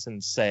hunting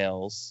license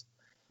sales.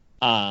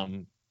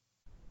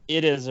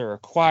 It is a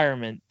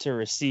requirement to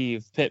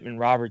receive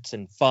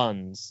Pittman-Robertson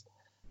funds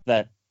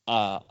that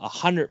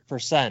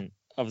 100%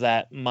 of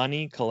that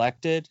money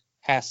collected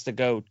has to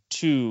go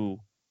to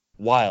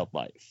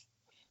wildlife.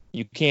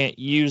 You can't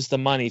use the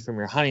money from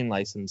your hunting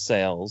license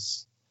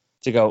sales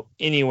to go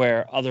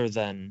anywhere other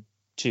than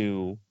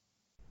to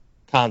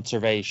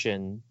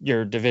conservation,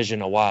 your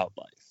division of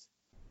wildlife.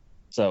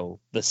 So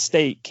the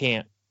state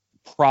can't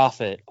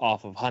profit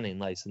off of hunting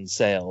license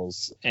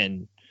sales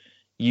and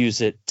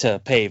use it to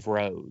pave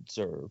roads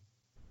or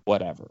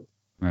whatever.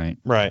 Right.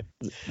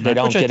 They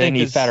don't get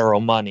any federal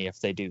money if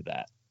they do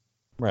that.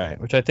 Right,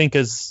 which I think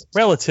is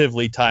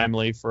relatively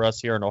timely for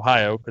us here in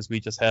Ohio because we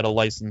just had a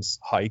license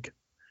hike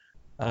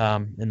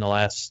in the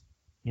last,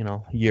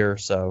 year or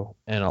so,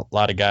 and a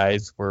lot of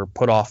guys were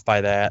put off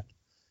by that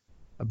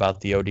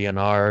about the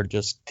ODNR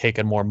just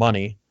taking more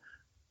money.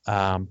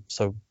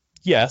 So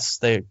yes,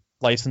 the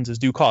licenses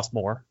do cost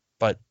more,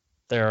 but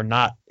they're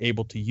not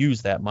able to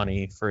use that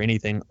money for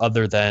anything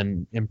other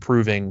than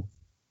improving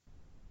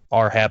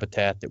our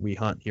habitat that we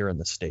hunt here in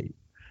the state.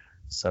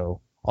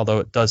 So although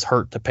it does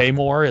hurt to pay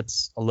more,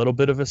 it's a little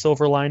bit of a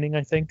silver lining,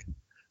 I think,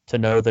 to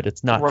know that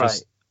it's not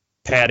just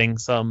padding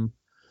some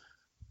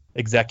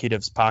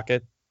executive's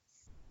pocket.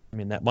 I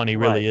mean, that money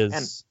really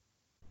is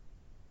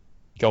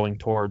going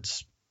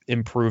towards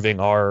improving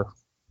our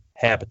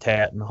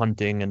habitat and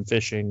hunting and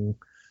fishing,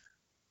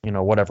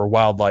 whatever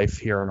wildlife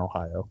here in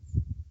Ohio.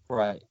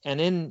 Right.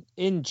 And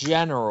in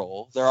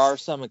general, there are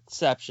some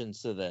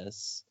exceptions to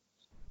this.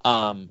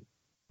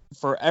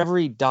 For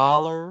every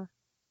 $1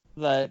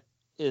 that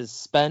is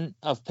spent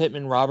of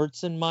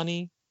Pittman-Robertson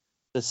money,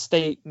 the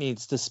state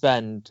needs to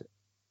spend,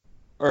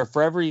 or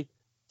for every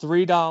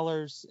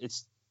 $3,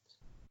 it's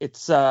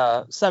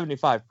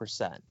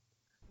 75%.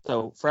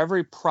 So for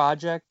every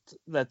project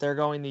that they're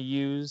going to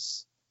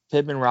use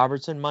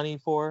Pittman-Robertson money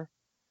for,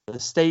 the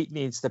state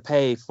needs to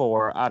pay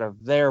for out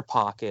of their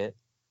pocket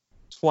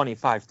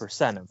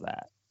 25% of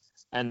that.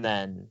 And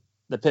then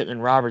the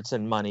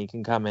Pittman-Robertson money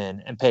can come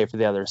in and pay for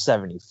the other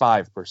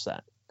 75%.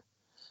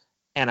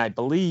 And I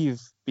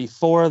believe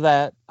before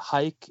that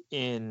hike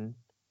in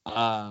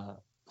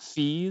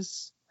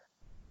fees,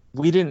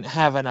 we didn't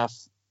have enough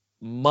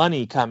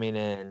money coming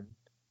in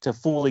to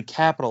fully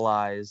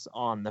capitalize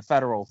on the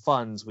federal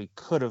funds we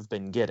could have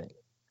been getting.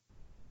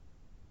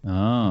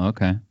 Oh,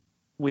 okay.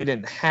 We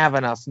didn't have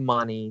enough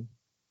money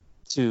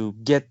to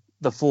get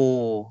the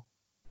full,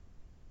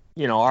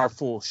 our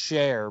full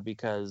share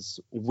because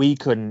we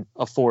couldn't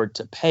afford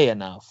to pay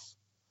enough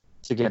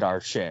to get our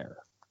share.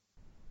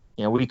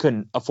 We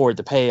couldn't afford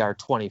to pay our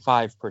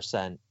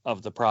 25%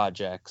 of the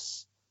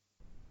projects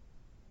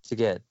to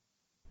get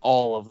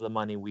all of the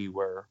money we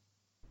were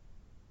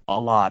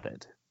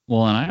allotted.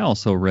 Well, and I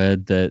also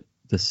read that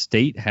the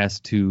state has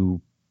to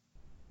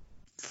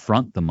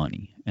front the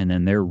money and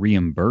then they're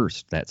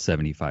reimbursed that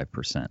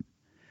 75%.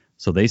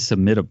 So they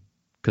submit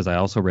because I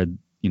also read,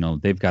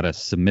 they've got to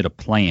submit a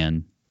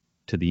plan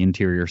to the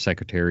Interior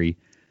Secretary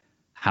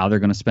how they're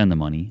going to spend the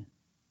money.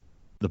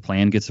 The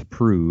plan gets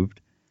approved.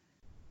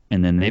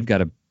 And then they've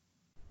got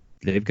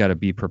to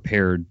be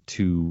prepared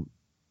to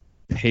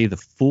pay the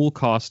full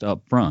cost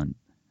up front,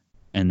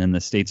 and then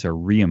the states are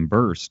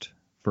reimbursed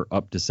for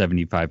up to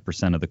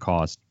 75% of the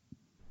cost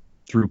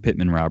through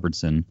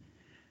Pittman-Robertson.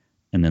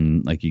 And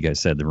then, like you guys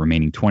said, the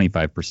remaining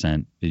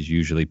 25% is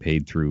usually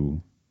paid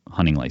through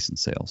hunting license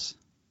sales.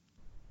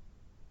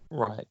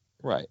 Right.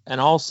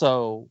 And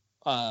also,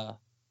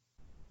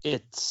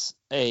 it's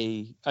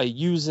a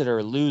use it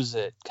or lose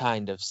it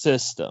kind of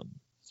system.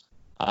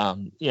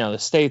 The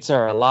states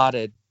are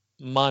allotted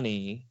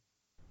money,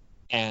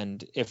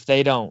 and if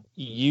they don't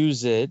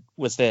use it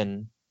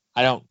within,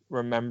 I don't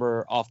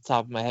remember off the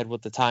top of my head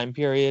what the time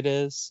period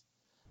is,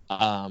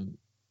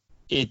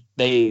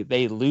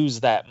 they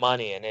lose that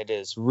money and it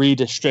is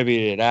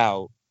redistributed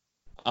out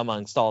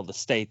amongst all the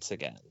states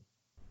again.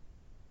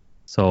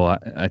 So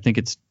I think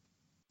it's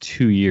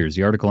 2 years.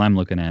 The article I'm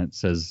looking at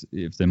says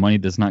if the money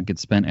does not get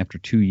spent after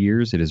 2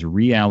 years, it is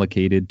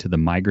reallocated to the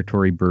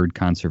Migratory Bird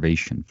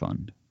Conservation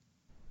Fund.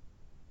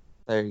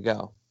 There you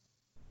go.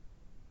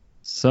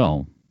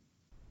 So,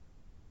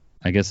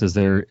 I guess so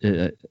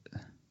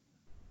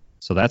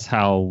that's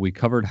how we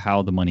covered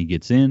how the money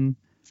gets in.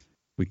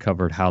 We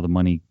covered how the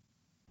money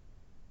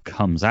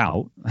comes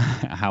out,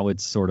 how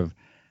it's sort of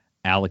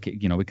allocate,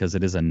 because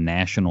it is a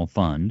national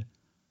fund,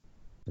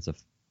 it's a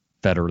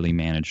federally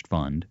managed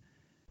fund,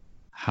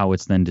 how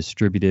it's then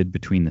distributed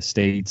between the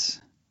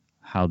states,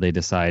 how they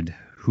decide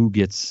who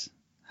gets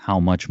how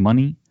much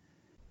money,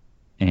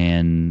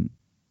 and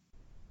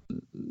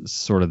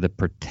sort of the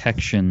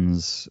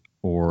protections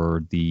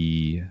or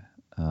the,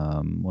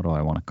 what do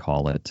I want to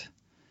call it?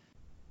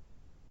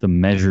 The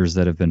measures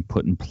that have been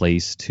put in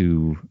place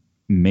to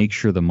make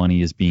sure the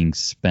money is being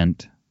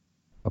spent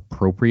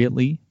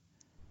appropriately.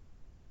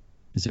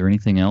 Is there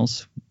anything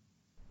else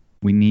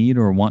we need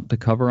or want to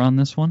cover on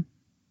this one?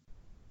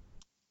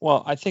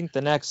 Well, I think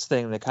the next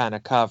thing to kind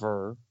of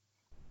cover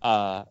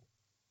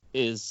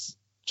is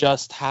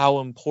just how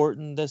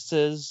important this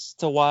is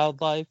to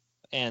wildlife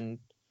and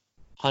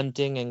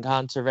hunting and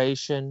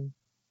conservation,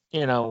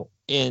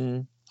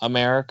 in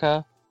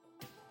America.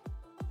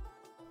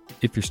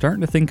 If you're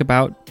starting to think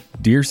about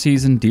deer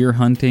season, deer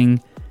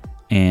hunting,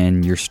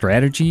 and your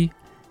strategy,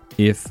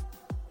 if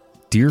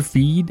deer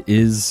feed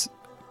is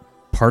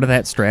part of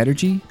that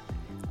strategy,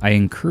 I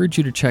encourage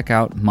you to check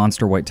out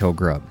Monster Whitetail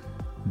Grub.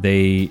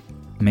 They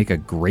make a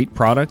great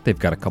product. They've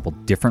got a couple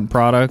different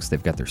products.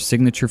 They've got their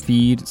signature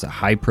feed. It's a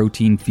high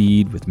protein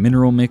feed with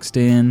mineral mixed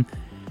in.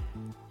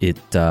 It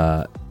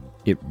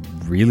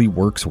really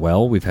works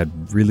well. We've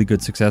had really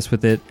good success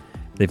with it.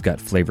 They've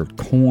got flavored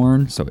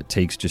corn, so it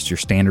takes just your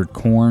standard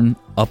corn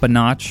up a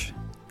notch,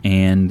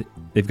 and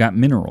they've got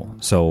mineral.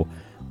 So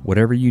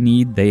whatever you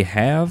need, they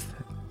have,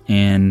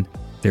 and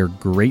they're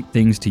great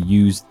things to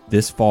use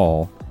this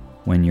fall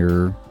when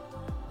you're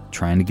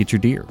trying to get your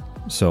deer.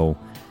 So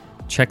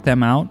check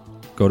them out.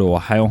 Go to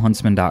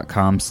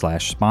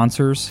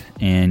ohiohuntsman.com/sponsors,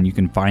 and you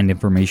can find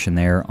information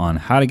there on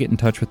how to get in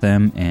touch with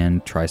them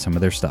and try some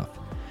of their stuff.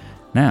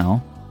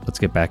 Now, let's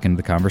get back into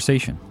the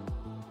conversation.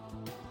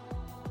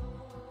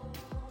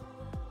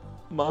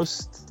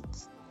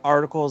 Most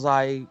articles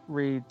I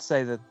read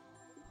say that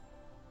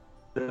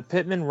the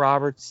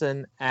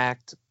Pittman-Robertson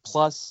Act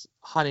plus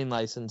hunting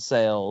license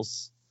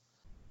sales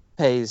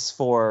pays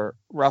for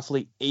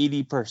roughly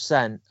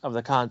 80% of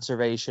the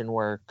conservation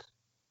work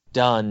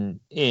done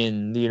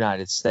in the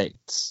United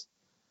States.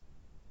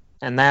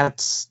 And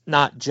that's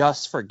not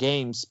just for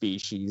game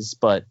species,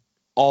 but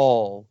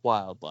all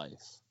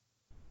wildlife.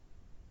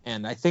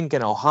 And I think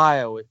in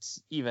Ohio,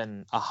 it's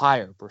even a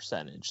higher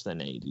percentage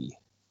than 80.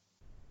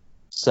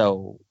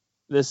 So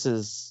this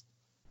is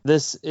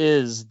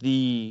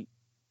the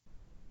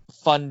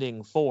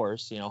funding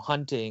force,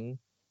 hunting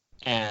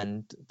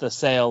and the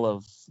sale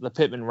of the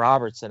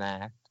Pittman-Robertson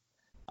Act,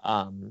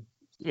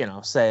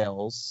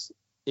 sales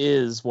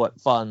is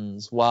what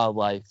funds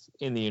wildlife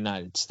in the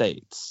United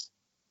States.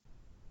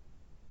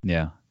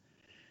 Yeah.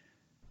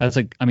 That's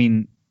a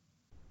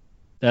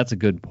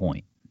good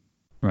point,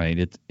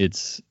 right?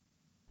 It's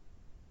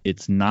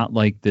not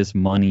like this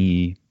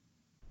money,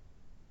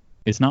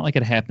 it's not like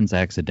it happens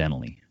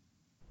accidentally,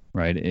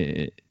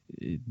 right?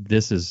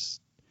 This is,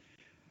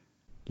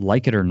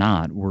 like it or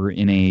not, we're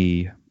in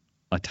a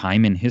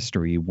time in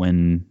history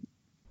when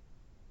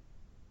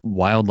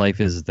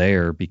wildlife is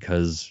there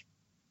because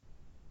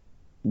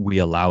we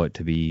allow it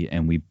to be,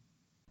 and we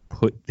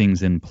put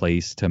things in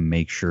place to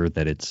make sure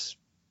that it's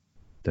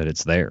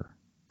there,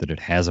 that it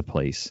has a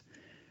place.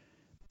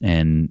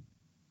 And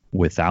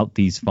without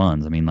these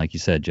funds, like you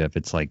said, Jeff,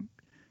 it's like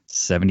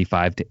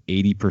 75 to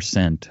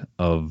 80%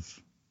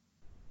 of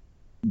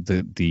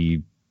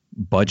the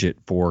budget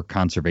for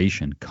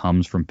conservation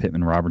comes from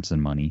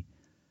Pittman-Robertson money.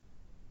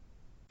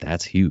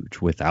 That's huge.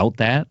 Without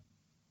that,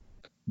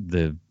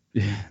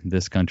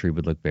 this country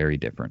would look very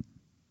different.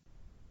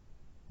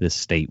 This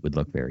state would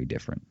look very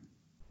different.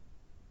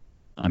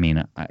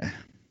 I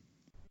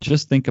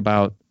just think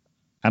about,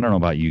 I don't know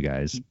about you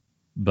guys,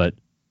 but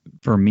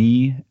for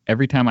me,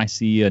 every time I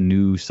see a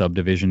new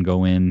subdivision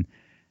go in,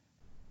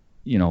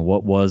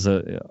 what was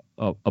a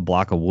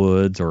block of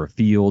woods or a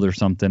field or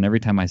something,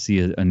 every time I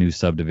see a new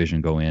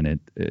subdivision go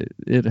in,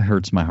 it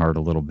hurts my heart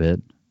a little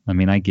bit.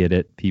 I get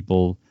it.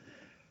 People,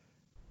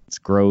 it's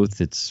growth,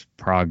 it's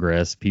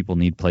progress. People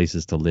need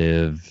places to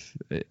live.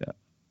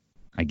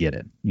 I get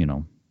it.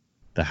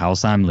 The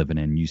house I'm living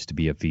in used to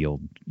be a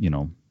field.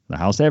 The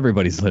house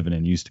everybody's living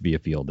in used to be a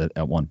field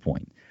at one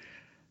point.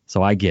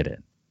 So I get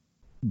it.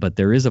 But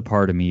there is a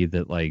part of me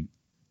that,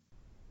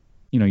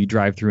 you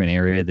drive through an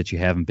area that you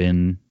haven't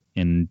been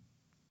in,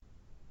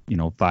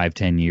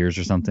 5-10 years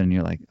or something, and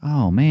you're like,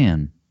 oh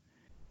man,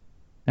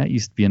 that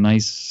used to be a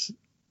nice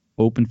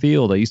open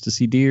field. I used to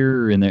see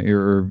deer in there,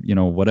 or,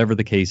 whatever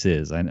the case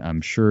is.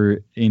 I'm sure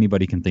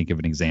anybody can think of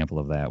an example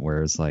of that,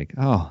 where it's like,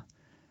 oh,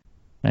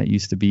 that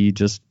used to be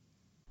just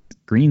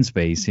green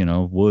space,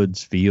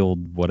 woods,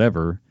 field,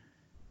 whatever.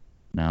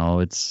 Now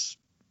it's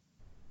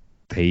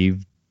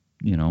paved,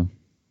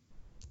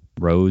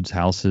 roads,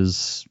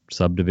 houses,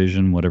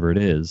 subdivision, whatever it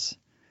is.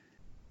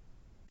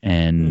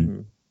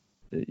 And,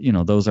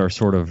 those are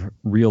sort of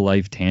real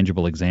life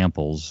tangible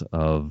examples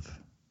of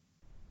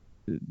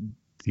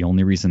the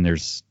only reason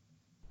there's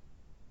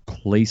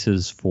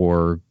places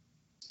for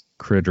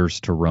critters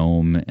to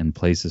roam and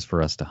places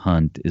for us to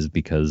hunt is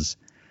because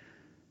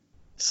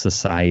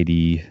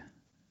society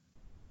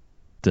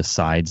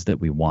decides that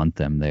we want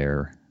them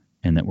there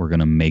and that we're going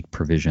to make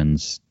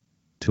provisions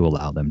to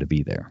allow them to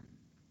be there.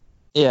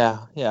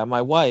 Yeah.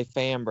 My wife,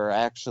 Amber,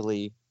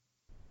 actually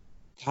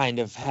kind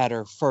of had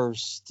her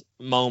first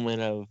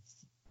moment of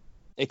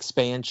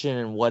expansion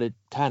and what it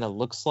kind of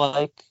looks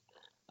like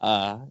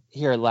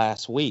here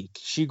last week.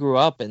 She grew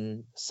up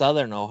in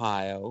southern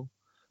Ohio,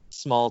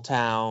 small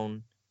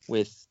town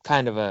with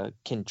kind of a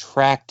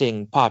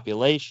contracting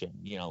population.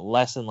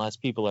 Less and less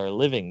people are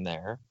living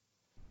there.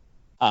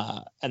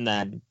 And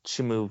then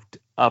she moved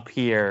up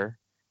here,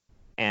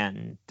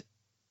 and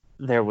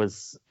there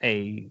was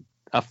a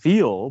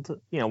field.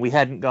 We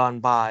hadn't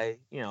gone by,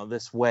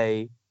 this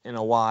way in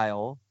a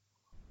while,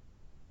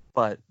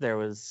 but there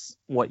was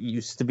what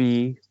used to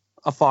be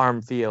a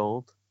farm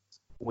field.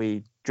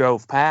 We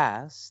drove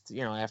past,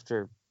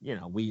 after,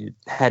 we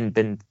hadn't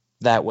been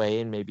that way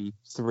in maybe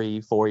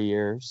 3-4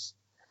 years.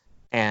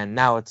 And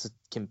now it's a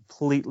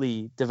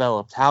completely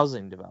developed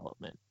housing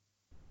development.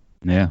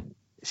 Yeah. And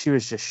she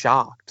was just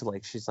shocked.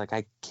 Like, she's like,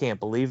 I can't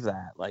believe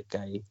that. Like,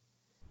 and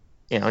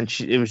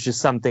it was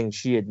just something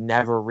she had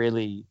never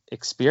really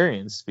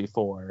experienced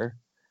before,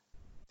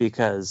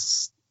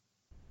 because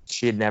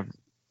she had never,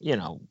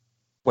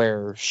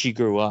 where she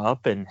grew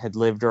up and had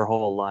lived her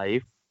whole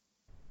life,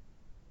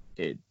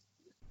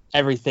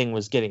 everything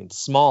was getting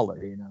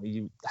smaller.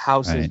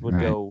 Houses would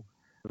go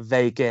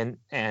vacant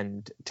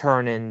and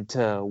turn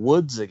into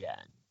woods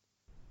again.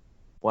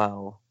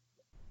 Well,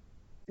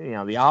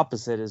 the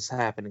opposite is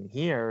happening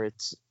here.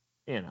 It's,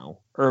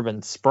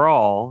 urban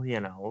sprawl.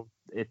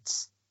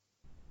 It's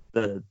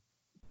the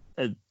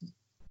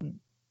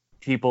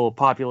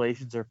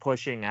populations are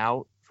pushing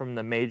out from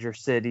the major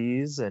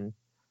cities, and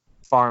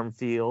farm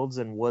fields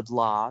and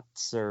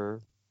woodlots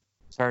are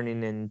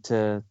turning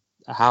into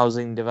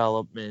housing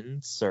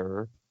developments,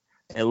 or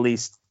at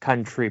least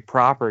country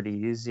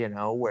properties,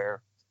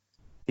 where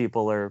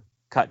people are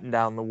cutting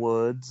down the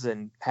woods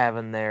and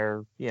having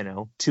their,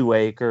 2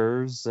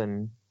 acres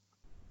and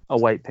a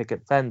white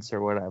picket fence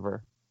or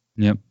whatever.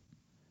 Yep.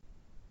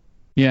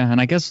 Yeah, and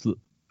I guess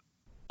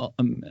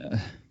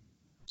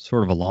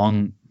sort of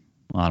along,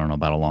 I don't know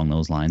about along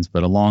those lines,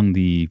 but along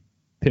the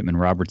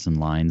Pittman-Robertson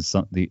lines,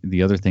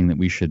 the other thing that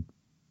we should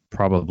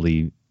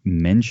probably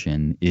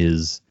mention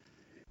is,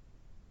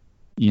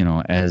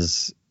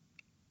 as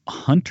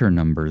hunter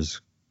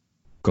numbers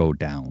go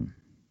down,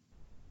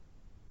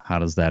 how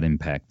does that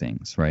impact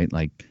things, right?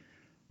 Like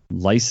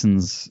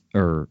license,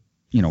 or,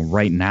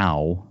 right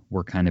now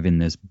we're kind of in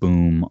this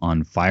boom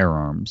on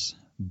firearms,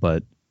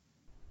 but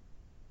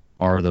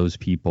are those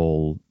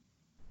people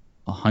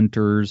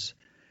hunters?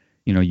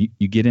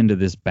 You get into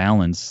this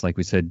balance, like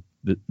we said,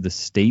 the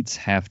states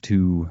have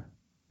to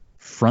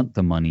front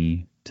the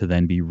money to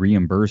then be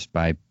reimbursed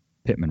by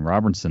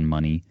Pittman-Robertson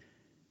money,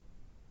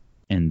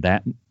 and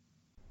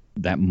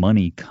that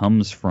money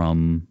comes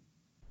from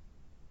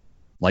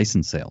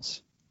license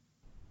sales.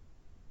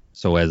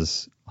 So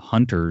as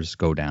hunters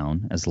go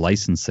down, as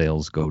license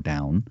sales go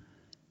down,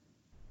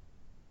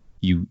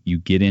 you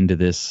get into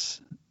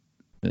this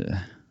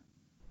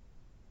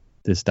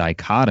this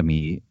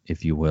dichotomy,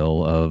 if you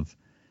will, of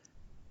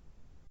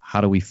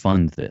how do we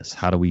fund this?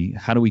 How do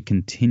we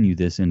continue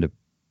this into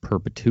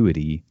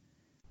perpetuity?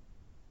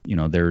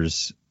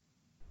 There's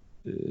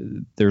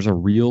a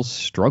real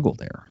struggle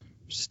there.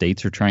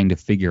 States are trying to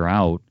figure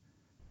out,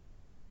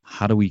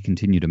 how do we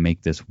continue to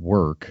make this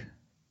work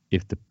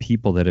if the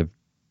people that have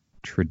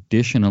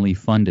traditionally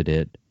funded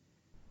it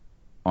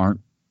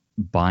aren't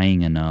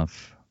buying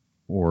enough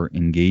or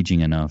engaging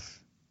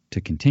enough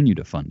to continue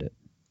to fund it?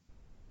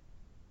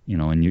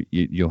 And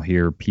you'll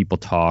hear people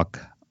talk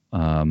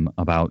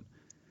about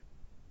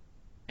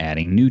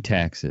adding new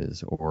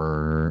taxes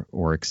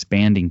or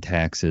expanding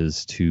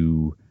taxes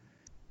to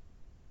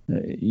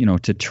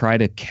to try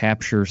to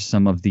capture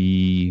some of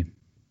the,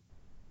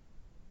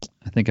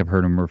 I think I've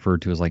heard them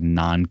referred to as like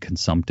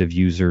non-consumptive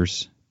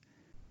users,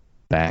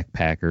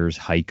 backpackers,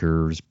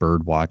 hikers,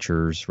 bird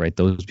watchers, right?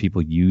 Those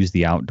people use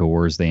the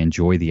outdoors, they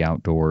enjoy the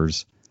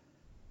outdoors,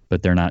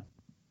 but they're not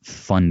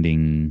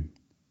funding,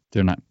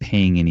 they're not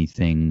paying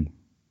anything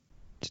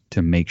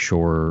to make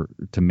sure,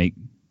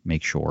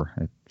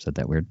 I said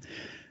that weird,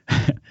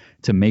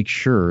 to make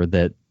sure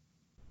that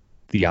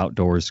the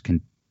outdoors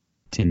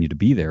continue to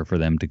be there for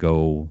them to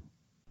go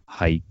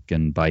hike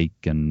and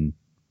bike and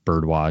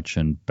bird watch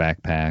and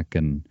backpack.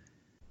 And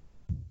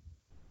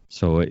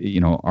so,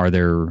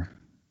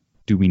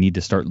 do we need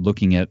to start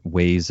looking at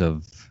ways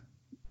of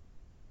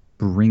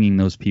bringing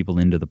those people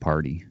into the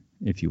party,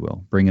 if you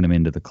will, bringing them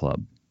into the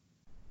club?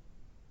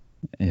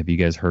 Have you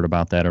guys heard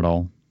about that at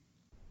all?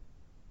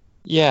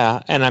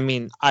 Yeah, and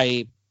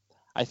I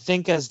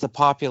think as the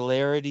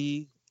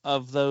popularity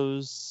of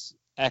those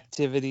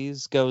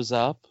activities goes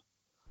up,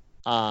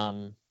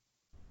 there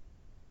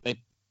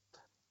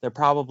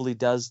probably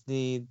does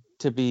need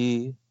to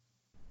be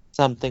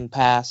something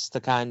passed to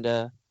kind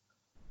of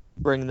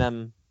bring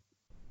them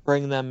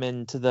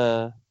into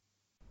the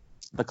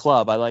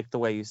club. I like the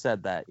way you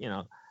said that.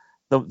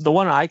 The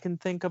one I can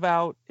think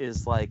about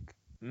is like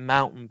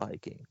mountain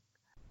biking.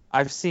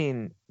 I've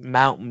seen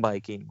mountain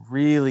biking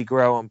really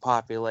grow in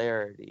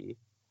popularity,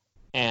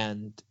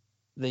 and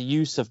the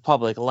use of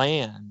public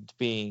land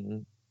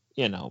being,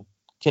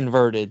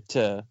 converted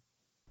to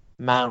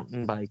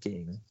mountain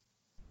biking.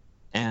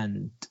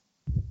 And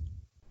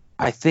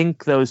I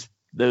think those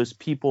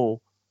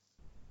people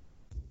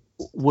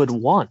would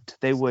once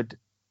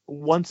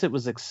it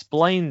was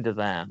explained to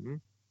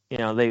them,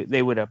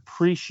 they would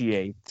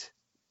appreciate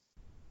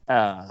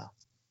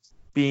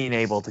being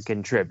able to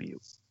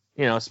contribute,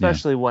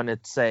 especially when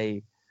it's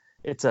a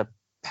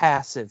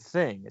passive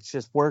thing. It's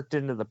just worked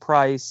into the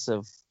price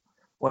of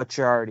what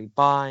you're already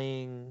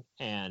buying,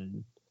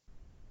 and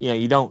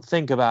you don't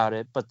think about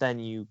it, but then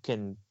you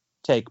can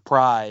take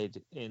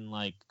pride in,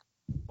 like,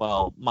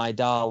 well, my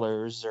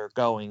dollars are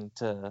going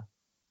to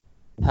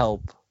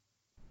help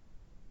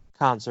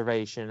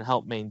conservation,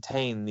 help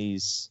maintain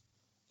these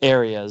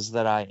areas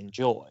that I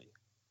enjoy.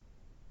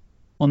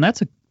 Well,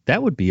 and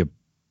that would be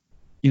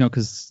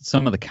because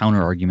some of the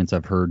counter arguments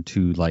I've heard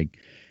to, like,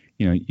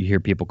 you hear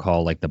people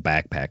call, like, the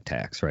backpack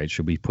tax, right?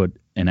 Should we put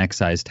an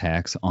excise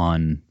tax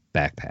on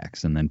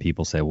backpacks? And then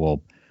people say,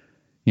 well,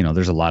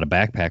 there's a lot of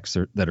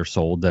backpacks that are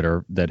sold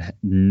that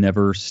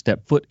never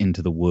step foot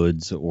into the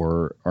woods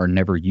or are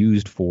never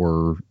used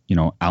for,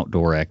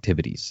 outdoor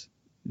activities.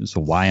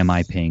 So why am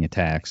I paying a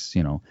tax?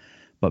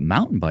 But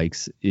mountain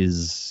bikes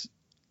is,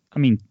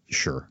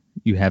 sure,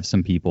 you have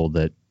some people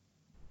that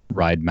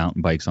ride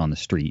mountain bikes on the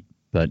street,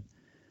 but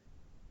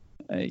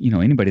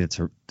anybody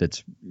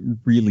that's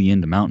really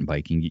into mountain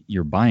biking,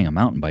 you're buying a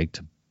mountain bike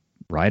to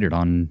ride it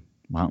on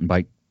mountain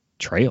bike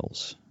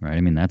trails,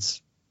 right?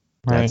 That's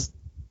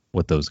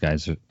what those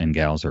guys and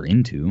gals are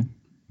into,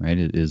 right?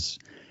 It is,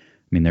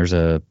 there's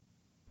a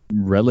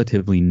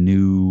relatively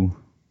new,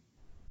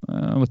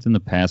 within the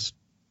past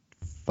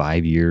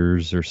 5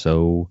 years or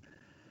so,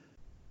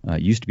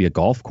 used to be a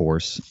golf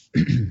course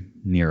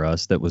near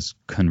us that was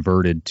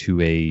converted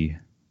to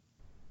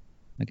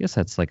I guess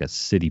that's like a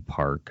city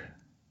park.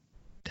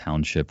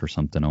 Township or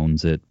something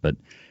owns it, but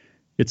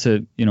it's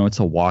a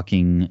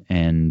walking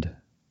and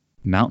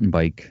mountain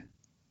bike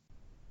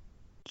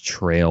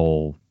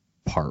trail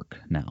park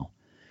now.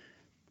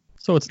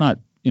 So it's not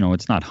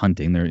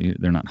hunting.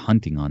 They're not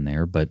hunting on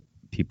there, but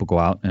people go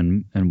out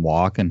and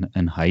walk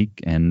and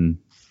hike, and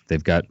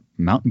they've got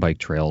mountain bike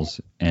trails.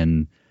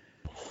 And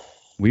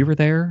we were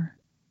there,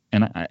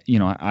 and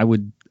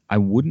I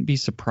wouldn't be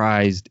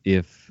surprised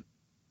if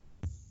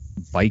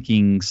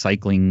biking,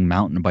 cycling,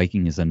 mountain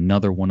biking is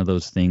another one of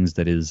those things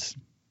that is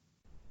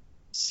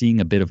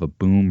seeing a bit of a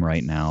boom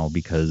right now,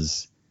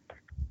 because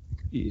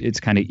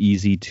it's kind of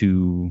easy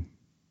to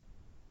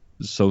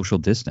social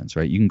distance,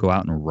 right? You can go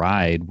out and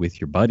ride with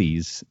your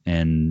buddies,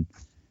 and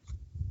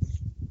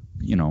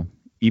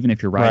even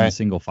if you're riding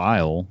single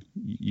file,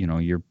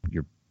 you're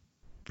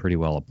pretty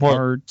well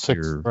apart.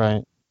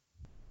 Right.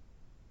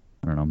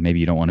 I don't know, maybe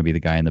you don't want to be the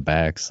guy in the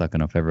back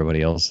sucking up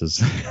everybody else's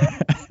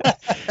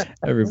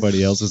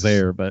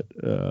air, but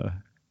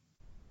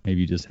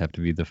maybe you just have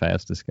to be the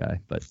fastest guy.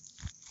 But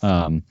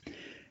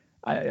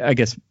I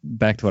guess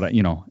back to what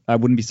I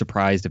wouldn't be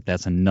surprised if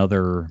that's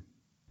another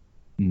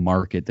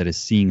market that is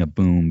seeing a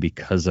boom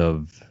because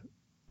of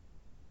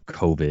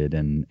COVID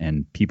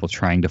and people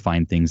trying to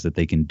find things that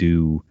they can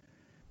do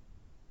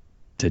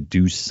to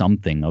do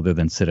something other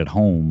than sit at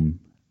home,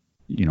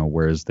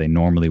 whereas they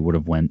normally would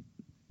have went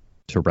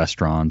to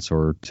restaurants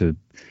or to,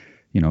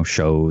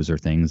 shows or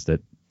things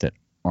that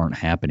aren't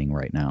happening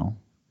right now.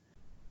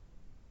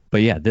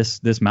 But yeah,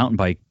 this mountain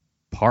bike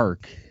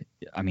park,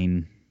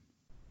 there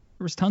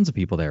was tons of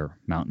people there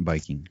mountain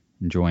biking,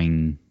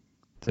 enjoying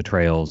the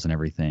trails and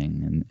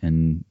everything,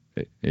 and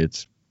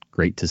it's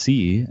great to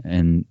see.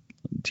 And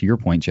to your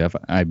point, Jeff,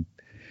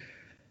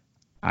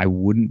 I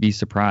wouldn't be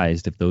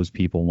surprised if those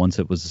people, once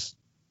it was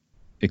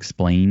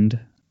explained,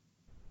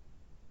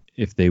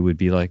 if they would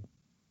be like,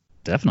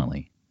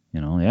 definitely,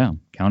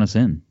 count us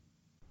in.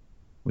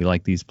 We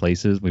like these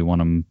places. We want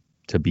them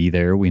to be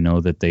there. We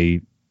know that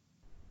they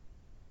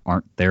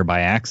aren't there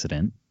by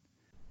accident.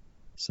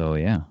 So,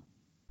 yeah.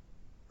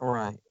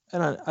 Right.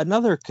 And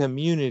another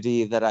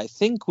community that I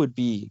think would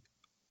be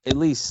at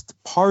least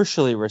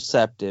partially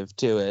receptive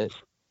to it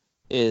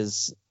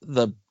is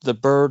the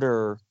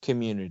birder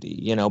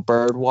community,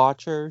 bird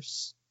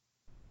watchers,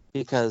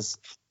 because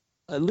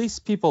at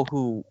least people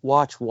who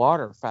watch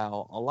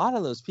waterfowl, a lot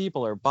of those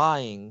people are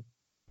buying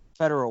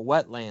federal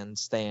wetland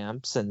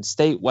stamps and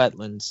state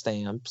wetland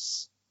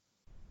stamps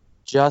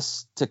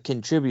just to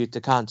contribute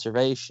to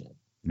conservation.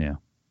 Yeah.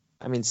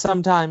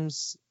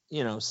 Sometimes,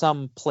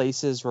 some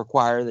places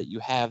require that you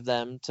have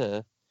them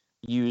to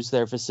use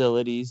their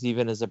facilities,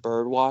 even as a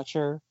bird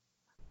watcher.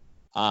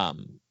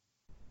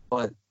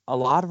 But a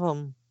lot of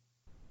them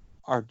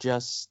are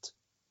just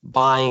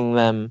buying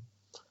them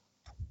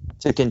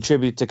to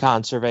contribute to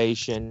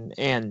conservation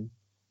and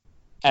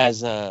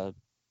as a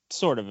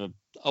sort of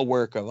a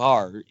work of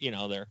art,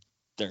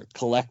 the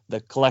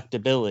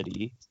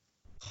collectability.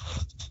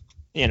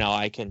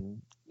 I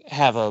can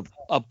have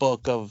a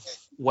book of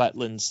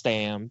wetland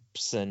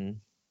stamps,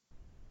 and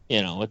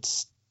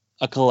it's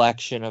a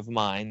collection of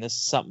mine. This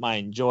is something I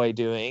enjoy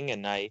doing,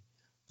 and I,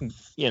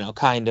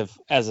 kind of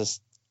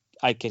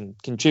I can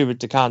contribute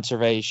to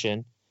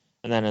conservation.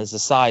 And then as a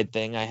side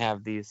thing, I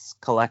have these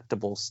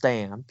collectible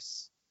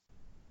stamps.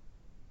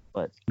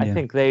 But I Yeah.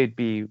 think they'd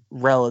be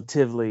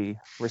relatively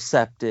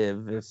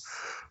receptive if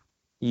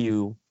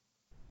you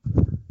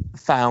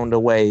found a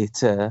way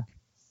to,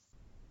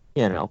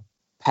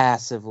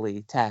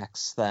 passively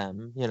tax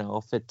them.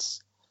 If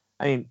it's,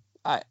 I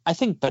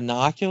think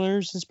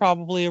binoculars is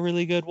probably a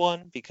really good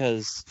one,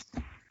 because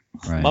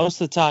Right.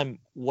 most of the time,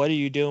 what are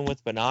you doing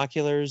with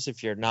binoculars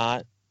if you're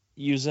not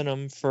using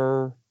them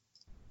for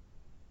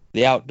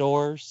the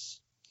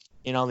outdoors?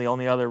 The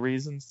only other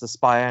reason's to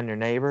spy on your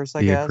neighbors,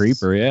 I Be guess. a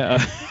creeper,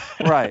 yeah.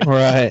 Right.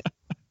 Right.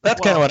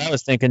 That's kind of Well- what I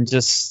was thinking,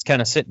 just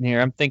kind of sitting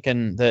here. I'm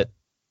thinking that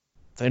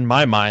in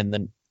my mind,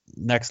 the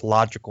next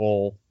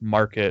logical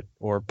market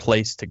or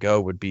place to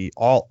go would be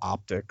all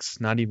optics,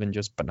 not even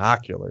just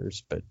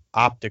binoculars, but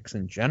optics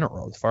in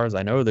general. As far as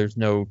I know, there's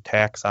no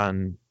tax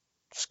on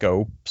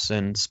scopes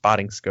and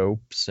spotting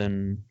scopes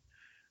and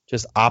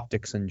just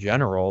optics in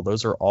general.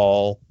 Those are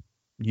all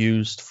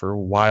used for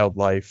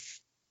wildlife.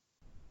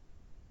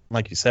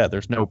 Like you said,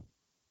 there's no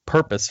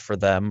purpose for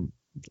them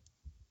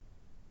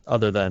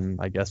other than,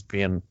 I guess,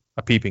 being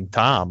a peeping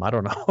Tom. I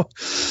don't know.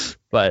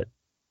 But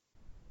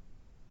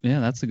Yeah,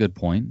 that's a good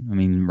point. I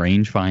mean,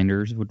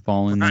 rangefinders would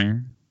fall in Right.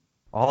 there.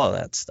 all of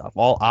that stuff,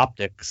 all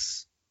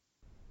optics,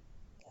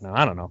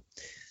 I don't know.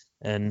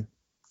 And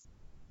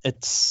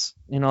it's,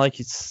 like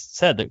you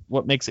said, that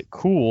what makes it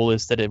cool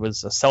is that it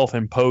was a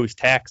self-imposed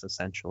tax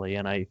essentially.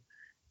 And I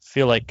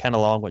feel like, kind of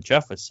along what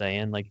Jeff was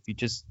saying, like, if you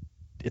just,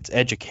 it's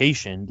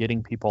education,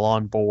 getting people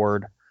on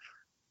board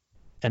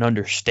and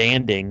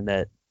understanding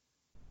that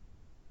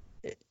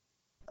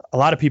a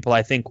lot of people,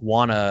 I think,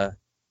 want to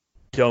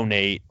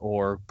donate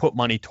or put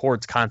money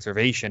towards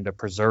conservation to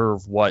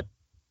preserve what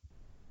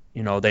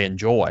they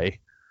enjoy.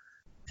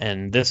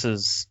 And this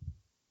is,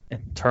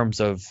 in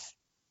terms of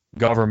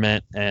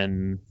government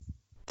and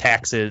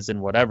taxes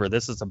and whatever,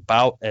 this is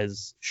about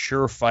as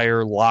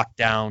surefire,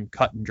 lockdown,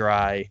 cut and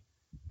dry,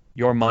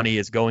 your money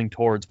is going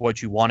towards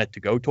what you want it to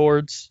go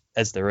towards,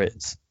 as there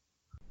is.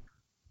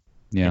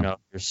 Yeah.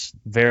 There's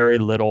very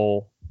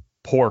little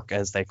pork,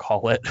 as they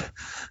call it.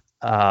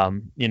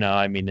 And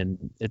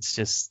it's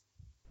just,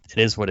 it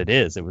is what it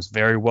is. It was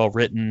very well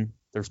written.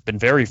 There's been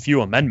very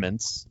few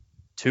amendments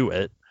to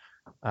it.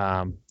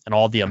 And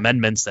all the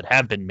amendments that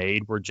have been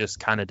made were just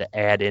kind of to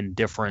add in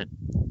different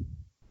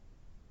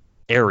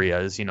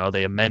areas.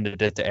 They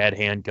amended it to add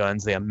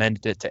handguns. They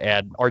amended it to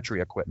add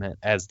archery equipment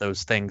as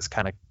those things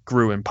kind of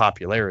grew in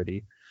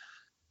popularity.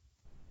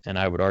 And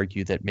I would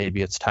argue that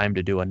maybe it's time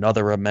to do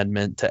another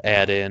amendment to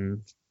add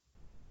in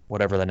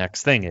whatever the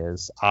next thing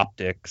is: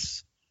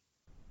 optics,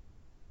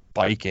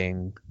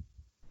 biking,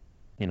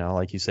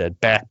 like you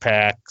said,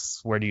 backpacks.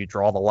 Where do you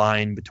draw the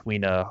line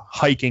between a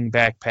hiking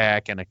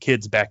backpack and a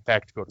kid's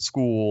backpack to go to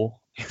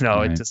school?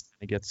 Right. It just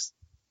kind of gets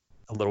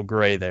a little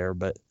gray there.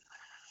 But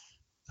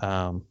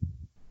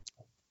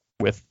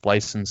with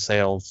license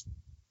sales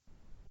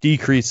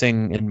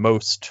decreasing in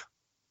most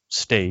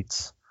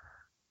states,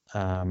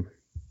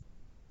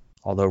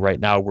 although right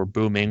now we're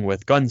booming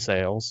with gun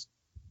sales,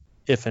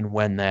 if and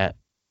when that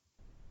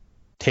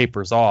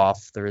tapers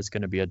off, there is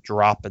going to be a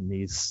drop in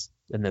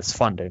this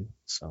funding.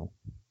 So,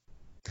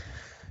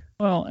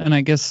 Well, and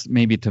I guess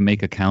maybe to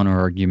make a counter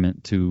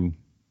argument to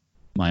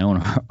my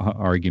own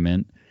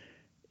argument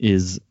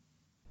is,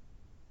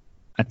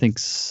 I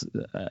think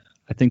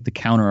the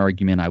counter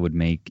argument I would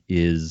make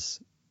is,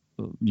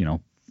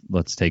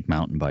 let's take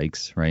mountain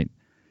bikes, right?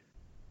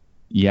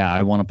 Yeah,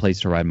 I want a place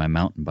to ride my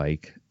mountain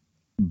bike,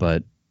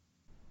 but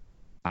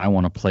I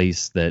want a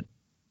place that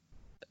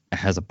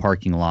has a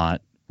parking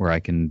lot where I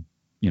can,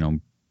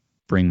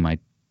 bring my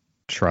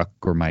truck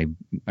or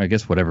I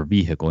guess whatever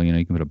vehicle. You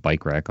can put a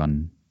bike rack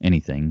on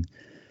anything.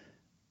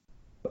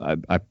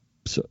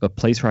 So a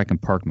place where I can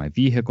park my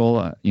vehicle.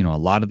 A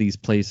lot of these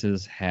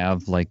places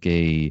have like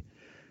a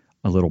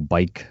little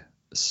bike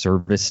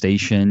service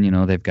station.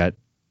 They've got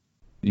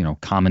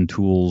common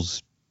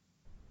tools,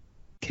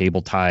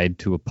 cable tied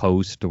to a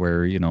post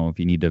where if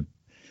you need to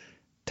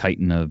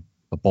tighten a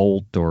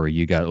bolt, or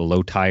you got a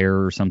low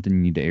tire or something, you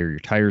need to air your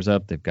tires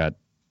up, they've got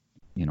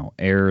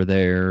air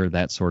there,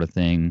 that sort of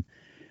thing.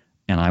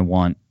 And I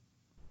want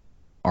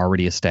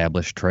already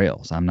established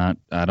trails. I'm not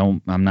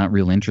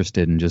real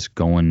interested in just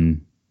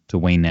going to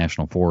Wayne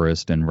National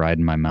Forest and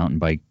riding my mountain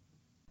bike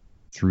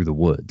through the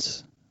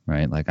woods,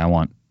 right? Like, I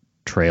want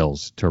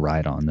trails to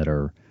ride on that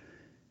are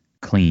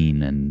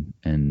clean and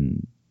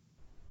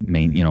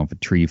if a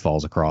tree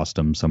falls across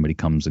them, somebody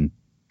comes and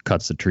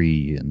cuts the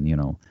tree,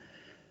 and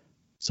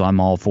so I'm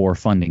all for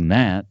funding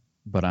that,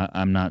 but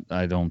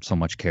I don't so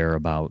much care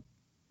about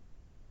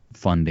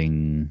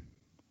funding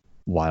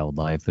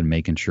wildlife and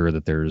making sure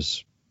that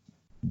there's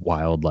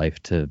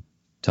wildlife to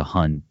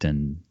hunt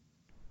and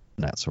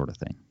that sort of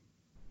thing.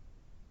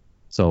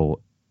 So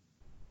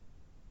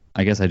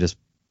I guess I just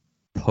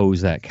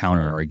pose that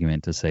counter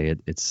argument to say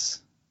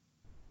it's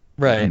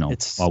Right. You know,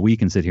 It's while we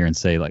can sit here and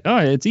say like, oh,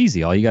 it's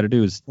easy. All you got to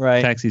do is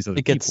right. tax these other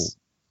It gets people.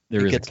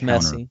 There it is gets a counter.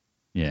 messy.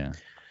 Yeah.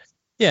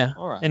 Yeah.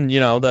 All right. And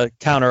the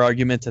counter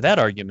argument to that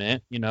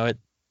argument, it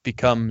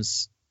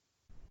becomes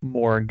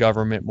more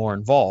government, more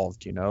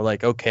involved,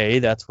 like, okay,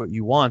 that's what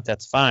you want.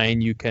 That's fine.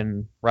 You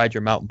can ride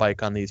your mountain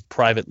bike on these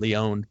privately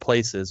owned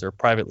places or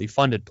privately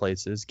funded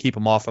places. Keep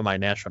them off of my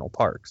national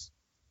parks.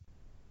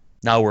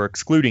 Now we're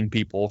excluding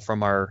people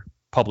from our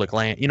public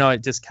land.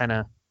 It just kind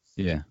of,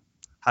 Yeah.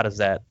 how does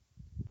that,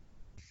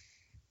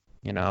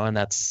 and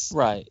that's,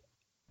 Right.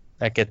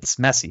 that gets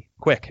messy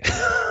quick.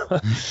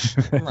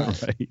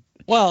 Right.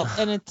 Well,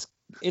 and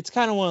it's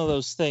kind of one of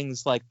those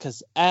things, like,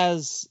 because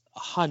as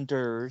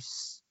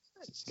hunters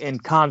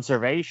and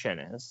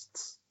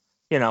conservationists,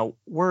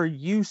 we're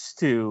used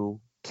to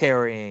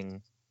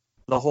carrying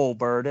the whole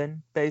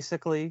burden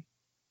basically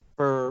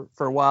for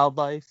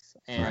wildlife,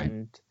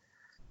 and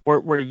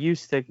we're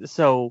used to.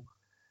 So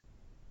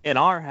in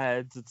our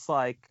heads, it's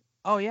like,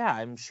 oh yeah,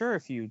 I'm sure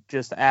if you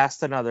just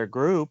asked another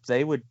group,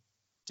 they would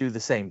do the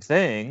same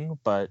thing,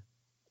 but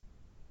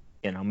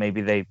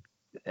maybe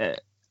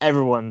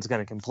everyone's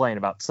going to complain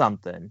about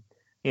something.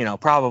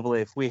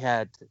 Probably if we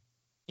had,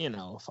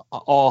 if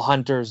all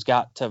hunters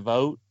got to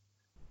vote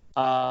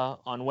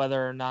on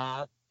whether or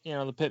not,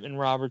 the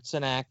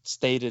Pittman-Robertson Act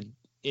stayed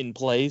in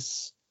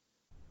place,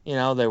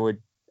 there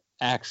would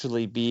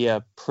actually be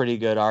a pretty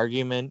good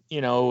argument.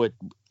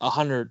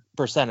 100%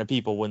 of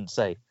people wouldn't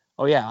say,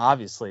 oh yeah,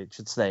 obviously it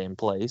should stay in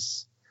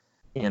place.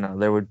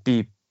 There would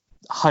be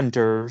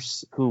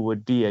hunters who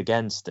would be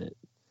against it.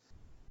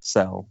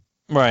 So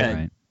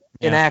Right.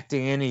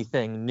 enacting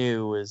anything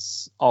new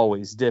is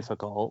always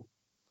difficult.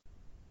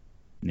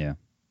 Yeah.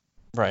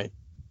 Right.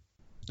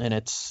 And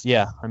it's,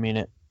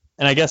 and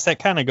I guess that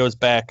kind of goes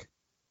back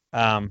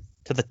to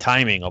the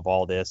timing of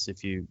all this.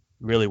 If you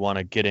really want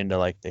to get into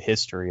like the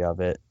history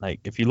of it, like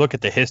if you look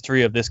at the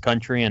history of this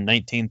country in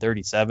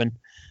 1937,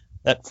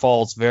 that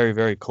falls very,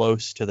 very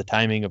close to the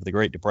timing of the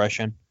Great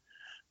Depression.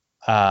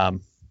 So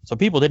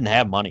people didn't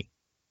have money,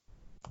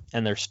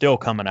 and they're still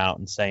coming out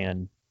and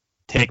saying,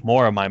 take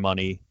more of my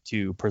money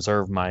to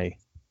preserve my,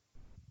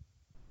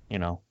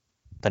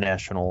 the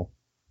national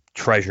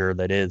treasure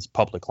that is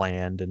public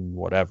land and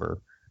whatever,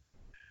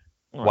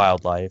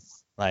 wildlife.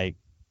 Like,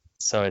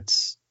 so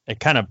it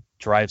kind of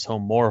drives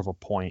home more of a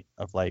point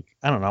of like,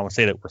 I don't know, I would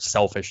say that we're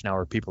selfish now,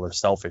 or people are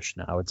selfish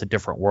now. It's a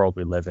different world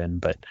we live in,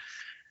 but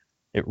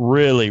it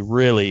really,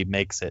 really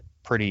makes it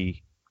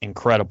pretty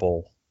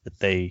incredible that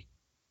they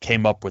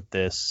came up with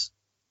this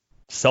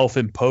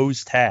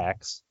self-imposed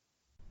tax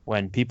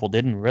when people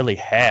didn't really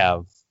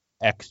have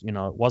it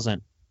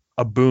wasn't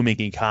a booming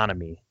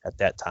economy at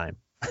that time.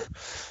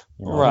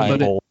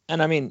 Right.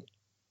 And I mean,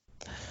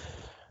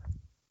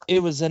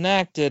 it was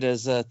enacted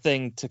as a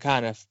thing to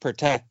kind of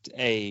protect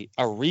a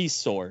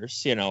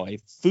resource, a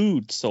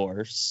food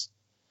source,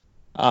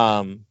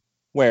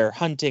 where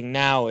hunting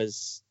now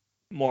is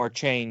more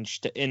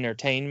changed to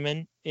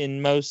entertainment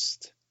in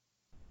most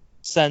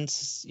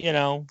sense,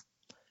 Oh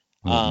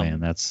man,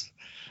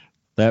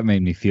 that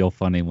made me feel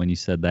funny when you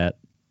said that.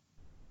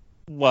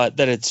 What,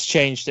 that it's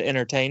changed to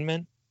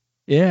entertainment?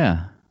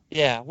 Yeah.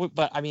 Yeah,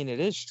 but I mean, it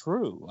is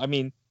true. I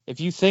mean, if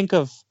you think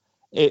of,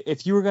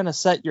 if you were going to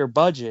set your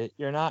budget,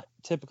 you're not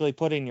typically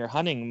putting your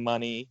hunting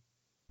money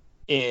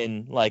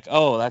in like,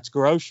 oh, that's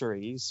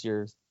groceries.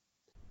 You're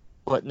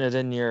putting it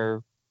in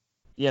your,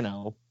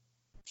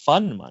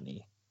 fun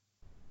money,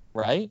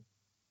 right?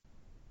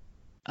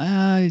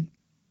 I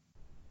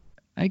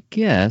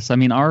guess. I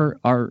mean,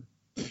 our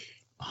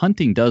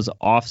hunting does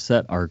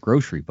offset our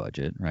grocery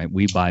budget, right?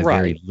 We buy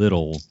very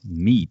little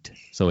meat,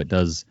 so it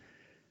does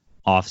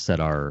offset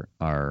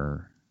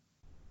our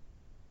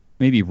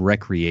maybe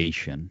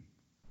recreation.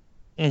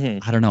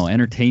 Mm-hmm. I don't know,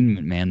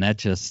 entertainment, man. That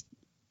just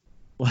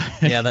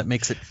that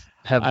makes it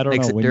I don't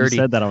know. When dirty.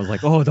 You said that, I was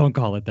like, oh, don't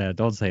call it that.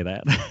 Don't say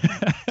that.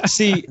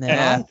 See,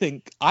 Nah.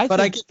 and I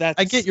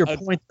get your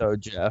point though,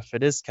 Jeff.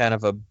 It is kind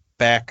of a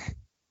back,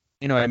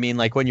 you know what I mean?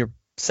 Like when you're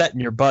setting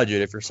your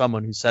budget, if you're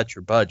someone who sets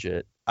your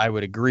budget, I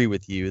would agree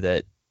with you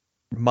that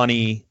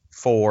money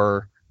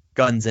for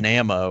guns and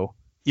ammo,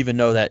 even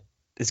though that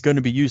is going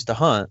to be used to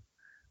hunt,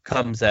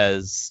 comes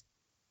as,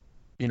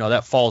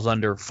 that falls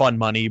under fun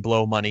money,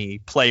 blow money,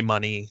 play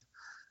money,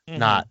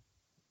 not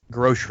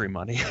grocery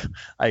money.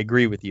 I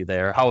agree with you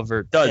there. However,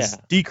 it does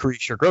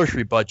decrease your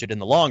grocery budget in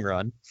the long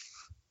run,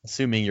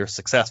 assuming you're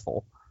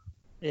successful.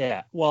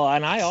 Yeah. Well,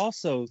 and I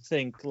also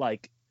think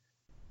like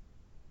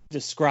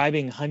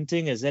describing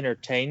hunting as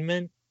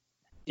entertainment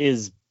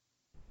is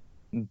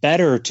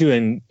better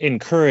to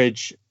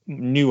encourage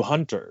new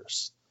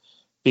hunters,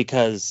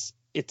 because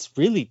it's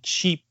really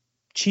cheap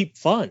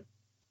fun.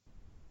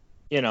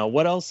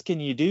 What else can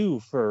you do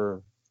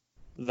for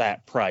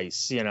that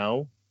price?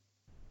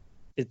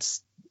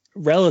 It's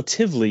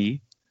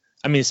relatively,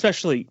 I mean,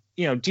 especially,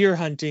 deer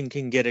hunting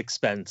can get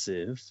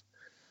expensive,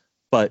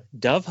 but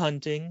dove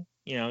hunting,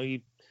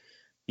 you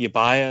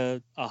buy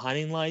a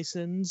hunting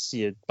license,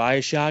 you buy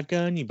a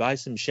shotgun, you buy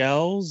some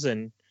shells,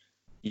 and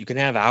you can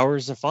have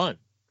hours of fun.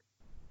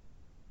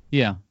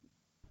 Yeah.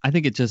 I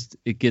think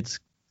it gets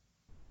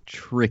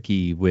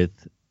tricky with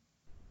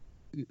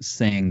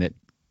saying that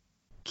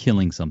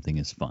killing something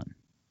is fun.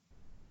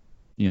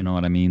 You know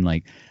what I mean?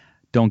 Like,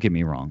 don't get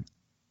me wrong.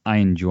 I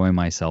enjoy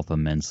myself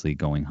immensely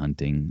going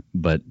hunting,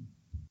 but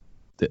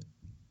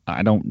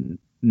I don't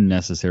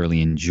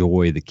necessarily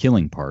enjoy the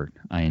killing part.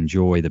 I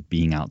enjoy the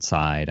being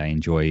outside. I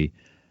enjoy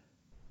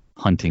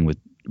hunting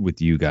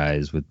with you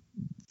guys, with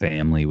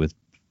family, with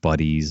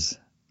buddies.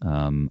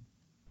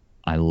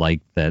 I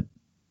like that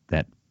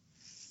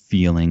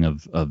feeling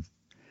of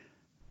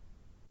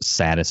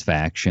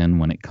satisfaction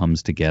when it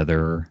comes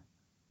together.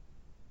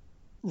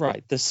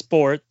 Right. The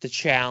sport, the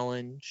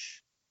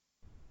challenge.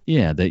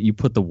 Yeah, that you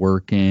put the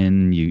work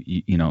in,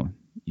 you know,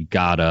 you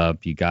got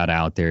up, you got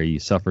out there, you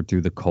suffered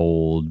through the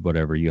cold,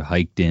 whatever, you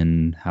hiked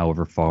in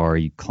however far,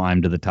 you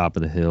climbed to the top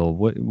of the hill,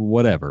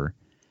 whatever.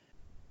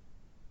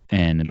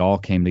 And it all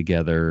came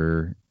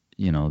together,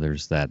 you know,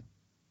 there's that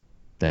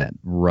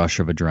rush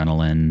of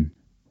adrenaline.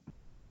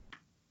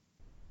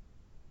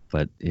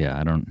 But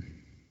yeah,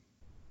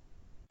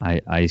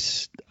 I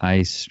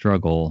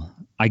struggle.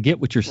 I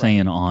get what you're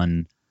saying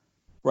on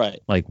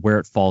right, like where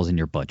it falls in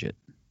your budget,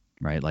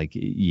 right? Like,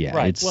 yeah,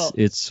 right.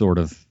 it's sort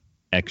of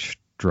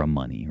extra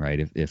money,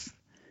 right? If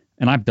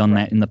and I've done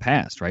that in the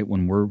past, right?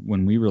 When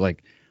we were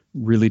like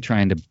really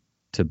trying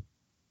to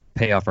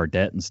pay off our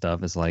debt and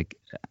stuff, it's like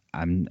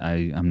I'm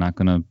not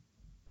gonna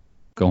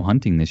go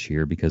hunting this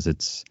year because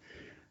it's,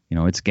 you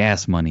know, it's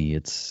gas money,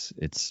 it's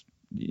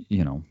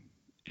you know,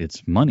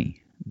 it's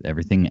money.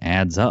 Everything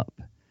adds up.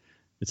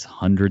 It's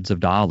hundreds of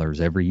dollars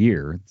every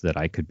year that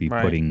I could be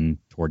putting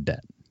toward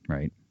debt,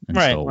 right? And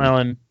right. so, Well,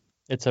 and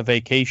it's a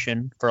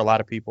vacation for a lot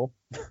of people.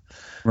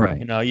 right.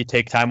 You know, you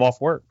take time off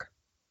work.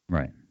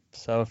 Right.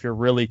 So if you're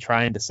really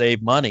trying to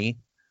save money,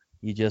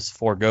 you just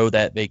forego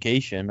that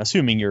vacation,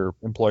 assuming your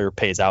employer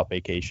pays out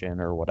vacation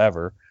or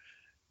whatever.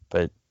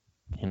 But,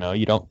 you know,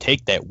 you don't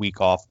take that week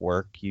off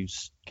work. You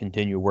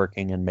continue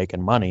working and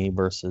making money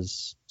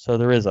versus. So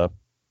there is a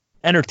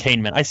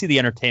entertainment. I see the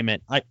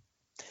entertainment. I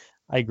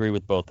agree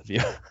with both of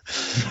you.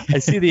 I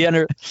see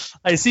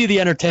the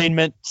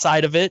entertainment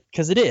side of it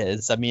because it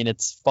is. I mean,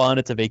 it's fun.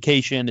 It's a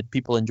vacation.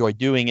 People enjoy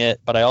doing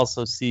it. But I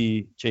also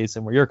see,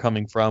 Jason, where you're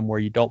coming from, where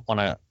you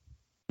want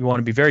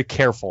to be very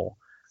careful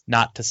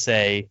not to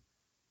say,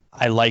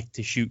 I like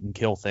to shoot and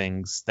kill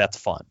things. That's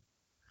fun.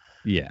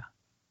 Yeah.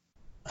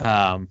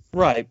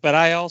 Right. But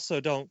I also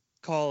don't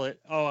call it,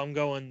 oh, I'm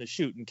going to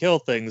shoot and kill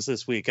things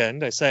this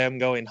weekend. I say I'm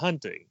going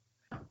hunting.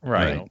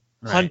 Right. You know,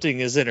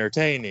 hunting is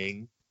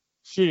entertaining.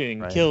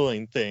 Shooting and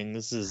killing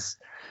things is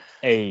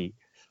an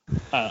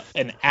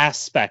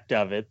aspect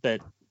of it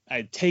that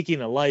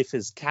taking a life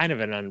is kind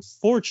of an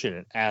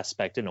unfortunate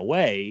aspect in a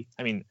way.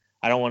 I mean,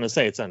 I don't want to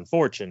say it's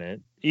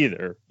unfortunate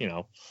either, you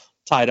know,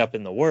 tied up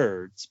in the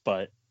words,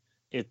 but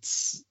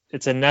it's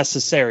a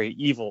necessary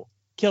evil.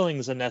 Killing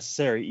is a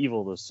necessary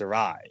evil to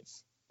survive.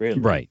 Really.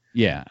 Right.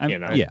 Yeah.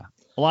 Yeah.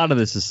 A lot of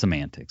this is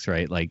semantics,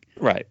 right? Like,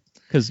 right.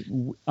 Because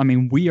I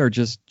mean, we are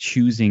just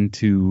choosing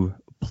to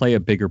play a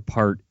bigger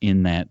part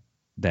in that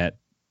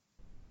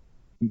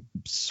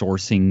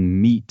sourcing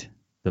meat,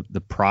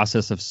 the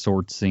process of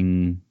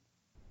sourcing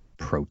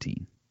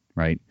protein,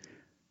 right?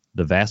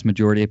 The vast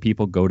majority of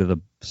people go to the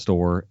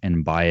store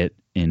and buy it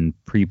in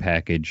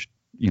prepackaged,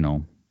 you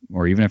know,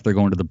 or even if they're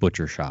going to the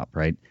butcher shop,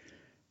 right?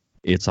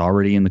 It's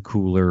already in the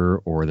cooler,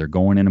 or they're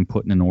going in and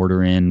putting an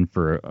order in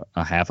for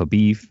a half a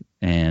beef,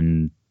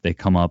 and they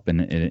come up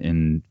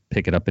and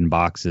pick it up in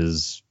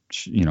boxes,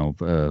 you know,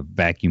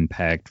 vacuum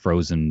packed,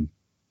 frozen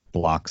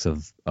blocks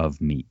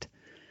of meat.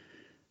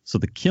 So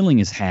the killing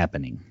is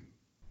happening,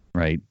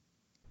 right?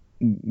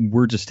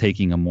 We're just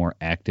taking a more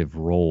active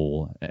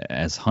role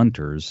as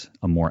hunters,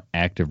 a more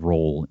active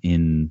role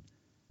in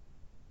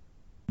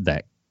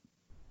that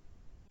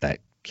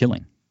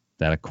killing,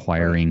 that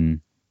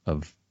acquiring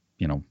of,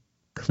 you know,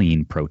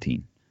 clean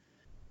protein.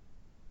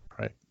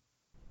 Right.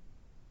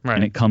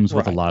 And it comes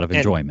with a lot of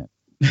enjoyment.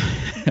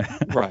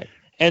 Right.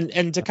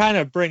 And to kind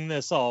of bring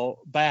this all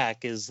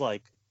back is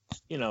like,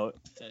 you know,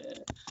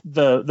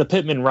 the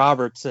Pittman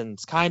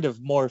Robertson's kind of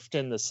morphed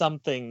into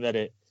something that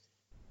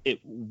it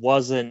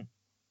wasn't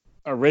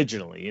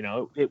originally. You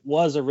know, it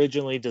was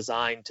originally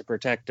designed to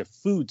protect a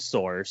food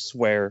source,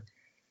 where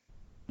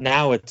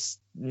now it's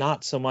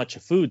not so much a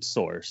food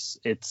source.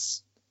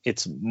 It's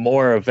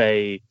more of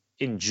a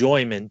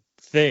enjoyment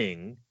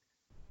thing,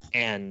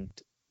 and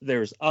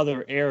there's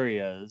other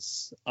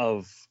areas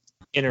of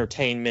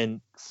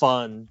entertainment,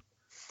 fun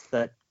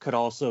that could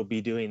also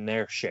be doing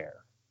their share.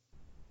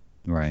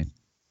 Right.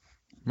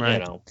 You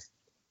know.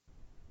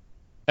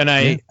 And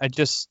I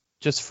just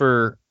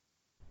for,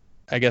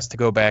 I guess, to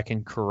go back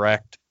and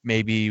correct,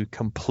 maybe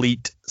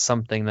complete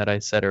something that I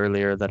said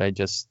earlier that I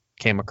just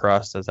came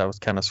across as I was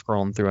kind of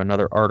scrolling through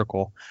another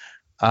article.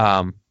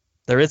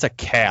 There is a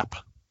cap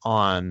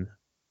on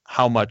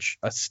how much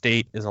a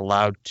state is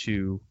allowed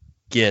to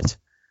get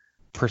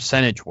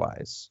percentage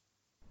wise.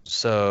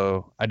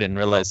 So I didn't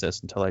realize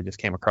this until I just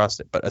came across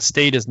it, but a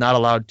state is not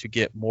allowed to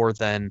get more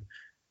than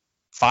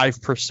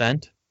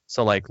 5%.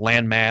 So like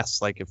land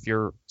mass, like if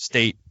your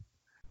state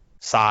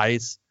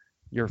size,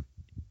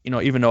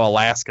 even though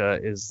Alaska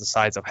is the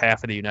size of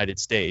half of the United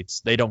States,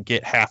 they don't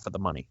get half of the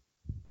money.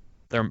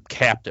 They're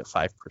capped at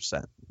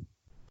 5%.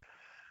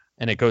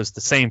 And it goes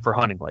the same for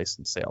hunting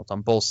license sales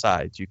on both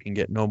sides. You can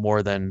get no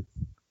more than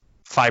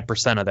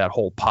 5% of that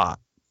whole pot.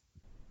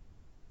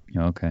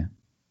 Okay.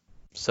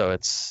 So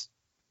it's,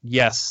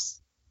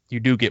 yes, you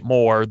do get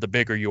more. The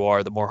bigger you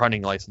are, the more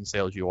hunting license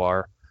sales you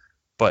are,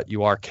 but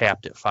you are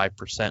capped at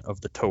 5% of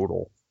the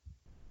total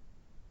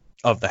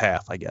of the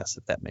half, I guess,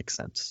 if that makes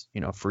sense,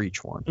 for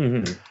each one.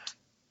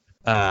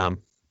 Mm-hmm.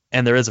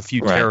 And there is a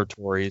few Right.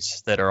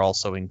 territories that are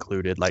also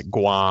included, like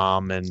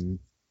Guam and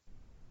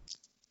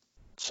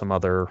some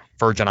other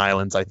Virgin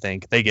Islands, I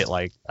think. They get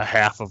like a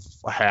half of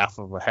a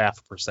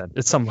half percent.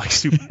 It's something like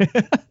super.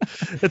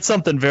 It's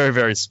something very,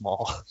 very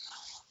small.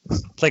 I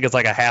think it's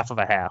like a half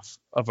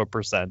of a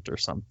percent or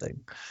something.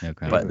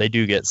 Okay. But they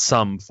do get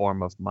some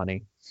form of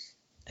money.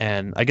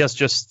 And I guess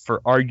just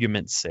for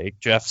argument's sake,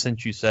 Jeff,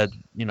 since you said,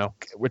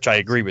 which I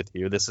agree with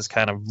you, this is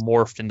kind of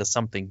morphed into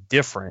something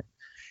different.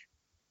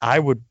 I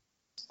would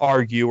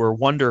argue or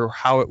wonder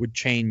how it would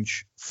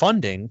change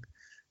funding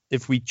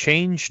if we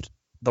changed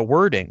the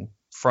wording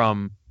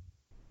from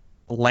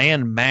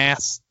land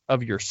mass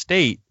of your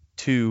state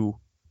to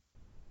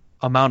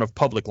amount of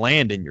public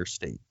land in your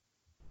state.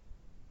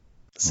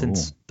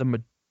 Since the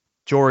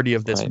majority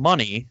of this Right.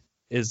 money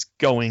is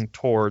going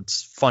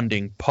towards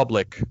funding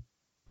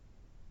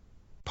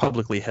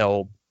publicly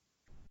held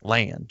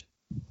land.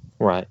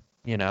 Right.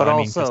 But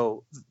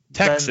Also,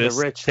 Texas then the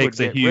rich takes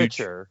would a get huge.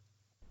 richer.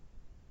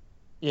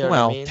 You know what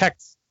I mean?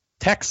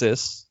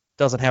 Texas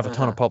doesn't have a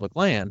ton Uh-huh. of public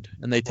land,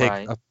 and they take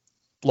Right. a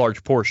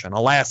large portion.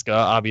 Alaska,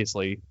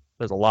 obviously,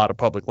 there's a lot of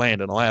public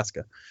land in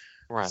Alaska.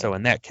 Right. So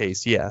in that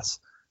case, yes.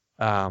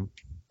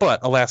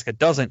 But Alaska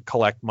doesn't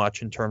collect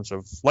much in terms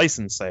of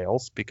license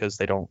sales because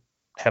they don't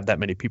have that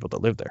many people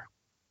that live there.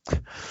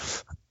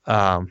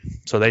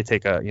 So they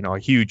take a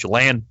huge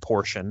land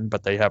portion,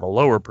 but they have a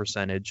lower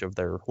percentage of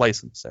their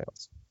license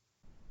sales.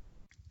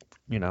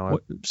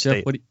 What,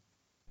 state.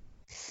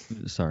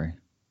 Jeff, sorry.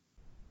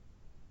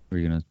 Were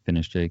you going to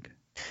finish, Jake?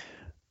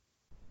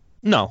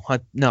 No,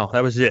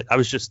 that was it.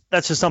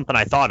 That's just something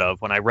I thought of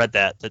when I read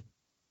that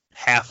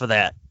half of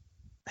that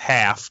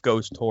half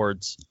goes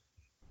towards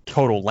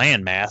total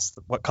land mass.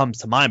 What comes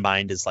to my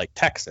mind is like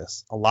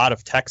Texas. A lot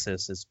of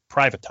Texas is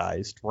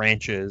privatized,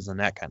 ranches and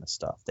that kind of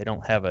stuff. They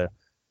don't have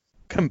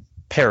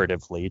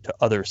comparatively to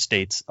other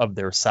states of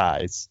their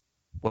size,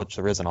 which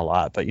there isn't a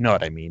lot, but you know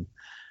what I mean.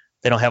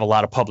 They don't have a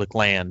lot of public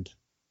land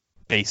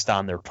based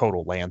on their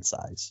total land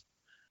size.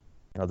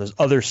 There's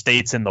other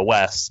states in the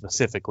West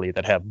specifically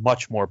that have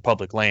much more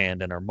public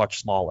land and are much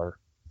smaller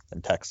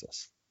than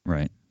Texas.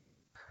 Right.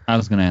 I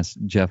was going to ask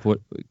Jeff, what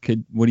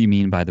do you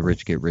mean by the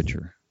rich get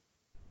richer?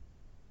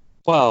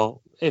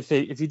 Well, if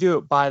you do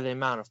it by the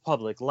amount of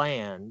public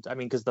land, I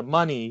mean, because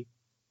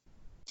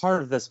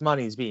part of this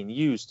money is being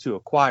used to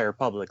acquire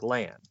public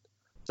land.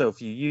 So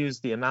if you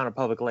use the amount of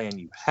public land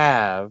you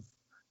have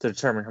to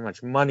determine how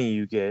much money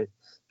you get,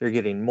 you're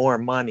getting more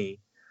money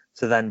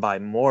to then buy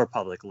more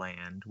public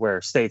land,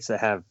 where states that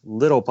have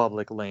little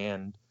public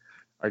land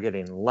are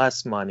getting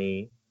less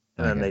money.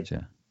 And then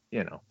gotcha.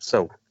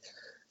 So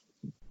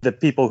the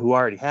people who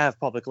already have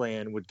public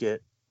land would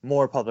get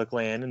more public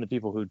land, and the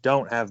people who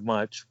don't have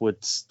much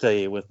would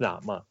stay with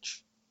not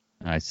much.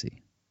 I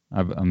see.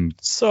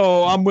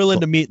 So I'm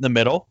willing to meet in the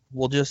middle.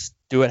 We'll just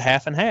do it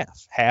half and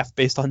half. Half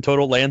based on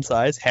total land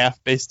size,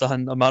 half based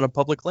on amount of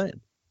public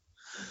land.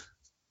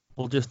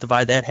 We'll just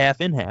divide that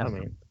half in half. I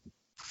mean,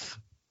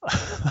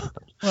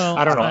 well,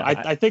 I don't know.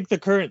 I think the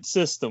current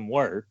system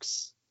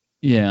works.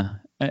 Yeah.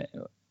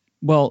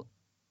 Well,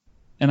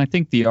 and I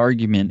think the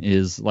argument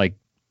is, like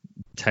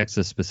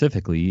Texas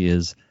specifically,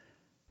 is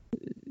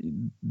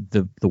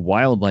the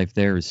wildlife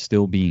there is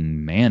still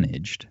being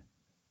managed,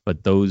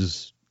 but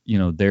those,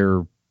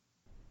 their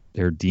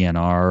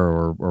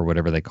DNR or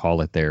whatever they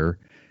call it there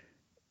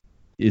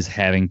is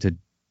having to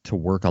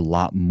work a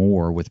lot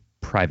more with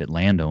private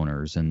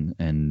landowners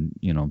and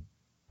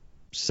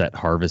set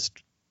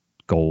harvest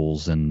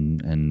goals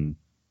and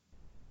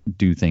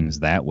do things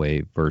that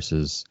way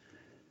versus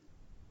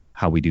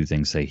how we do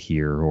things, say,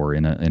 here or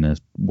in a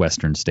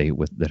western state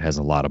that has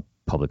a lot of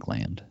public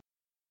land.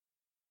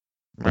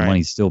 The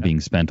money's still being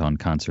spent on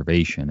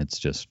conservation. It's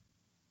just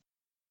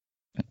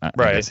I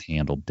guess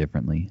handled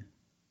differently.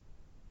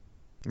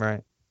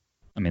 Right.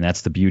 I mean,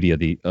 that's the beauty of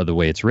the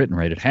way it's written,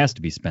 right? It has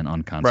to be spent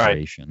on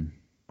conservation.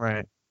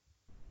 Right.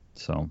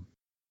 So,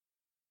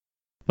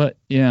 but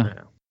yeah.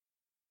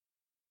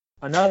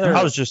 Another.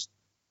 I was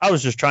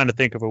just trying to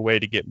think of a way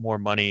to get more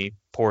money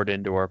poured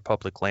into our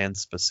public land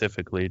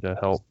specifically to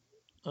help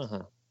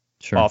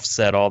Sure.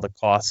 offset all the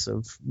costs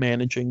of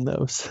managing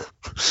those.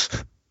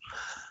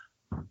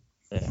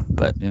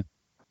 But yeah.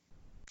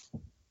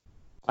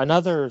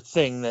 Another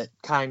thing that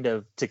kind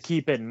of to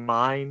keep in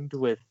mind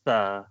with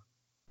the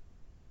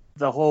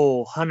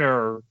whole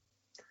hunter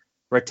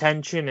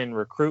retention and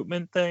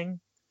recruitment thing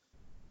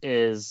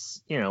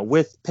is,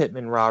 with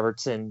Pittman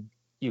Robertson,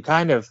 you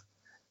kind of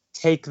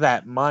take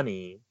that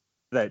money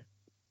that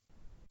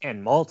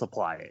and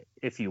multiply it,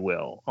 if you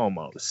will,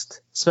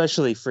 almost,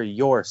 especially for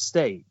your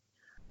state.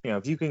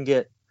 If you can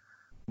get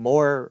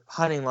more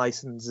hunting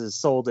licenses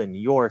sold in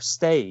your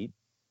state,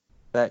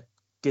 that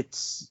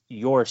gets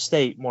your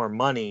state more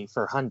money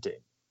for hunting.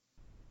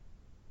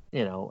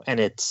 And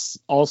it's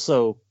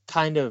also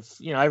kind of,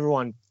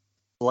 everyone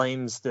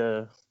blames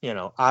the,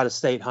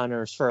 out-of-state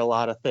hunters for a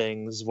lot of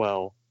things.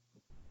 Well,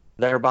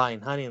 they're buying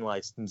hunting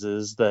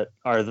licenses that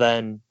are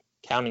then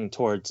counting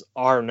towards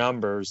our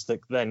numbers that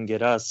then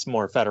get us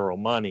more federal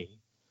money,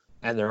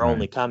 and they're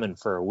only coming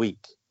for a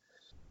week.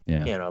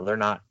 Yeah. They're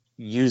not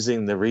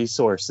using the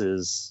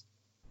resources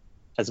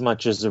as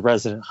much as a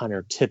resident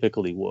hunter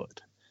typically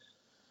would.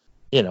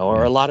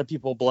 Or a lot of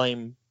people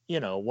blame,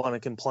 want to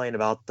complain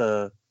about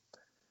the,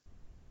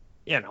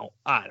 I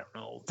don't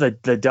know,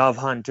 the dove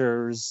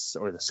hunters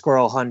or the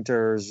squirrel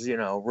hunters,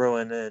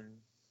 ruining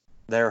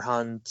their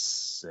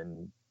hunts.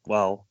 And,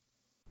 well,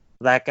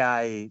 that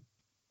guy,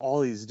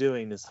 all he's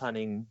doing is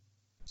hunting,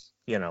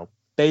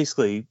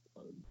 basically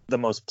the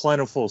most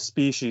plentiful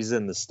species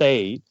in the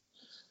state.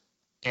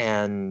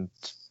 And,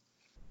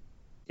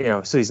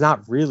 so he's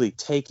not really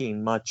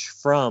taking much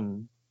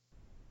from,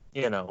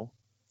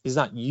 he's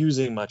not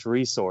using much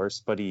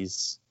resource, but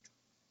he's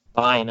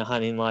buying a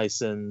hunting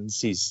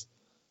license, he's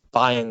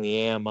buying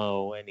the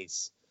ammo, and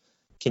he's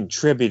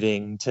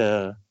contributing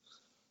to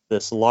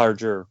this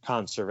larger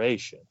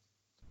conservation.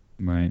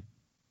 Right.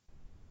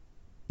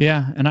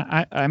 Yeah, and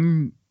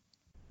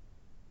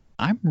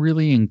I'm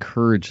really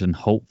encouraged and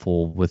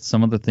hopeful with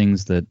some of the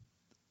things that,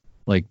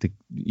 like, the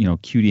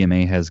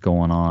QDMA has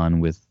going on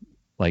with,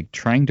 like,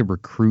 trying to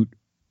recruit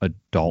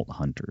adult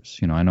hunters.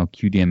 I know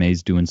QDMA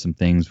is doing some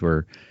things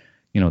where,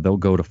 they'll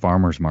go to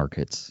farmers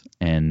markets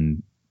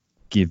and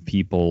give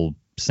people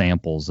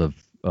samples of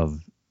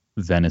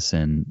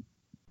venison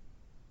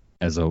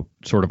as a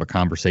sort of a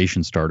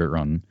conversation starter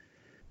on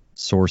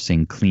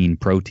sourcing clean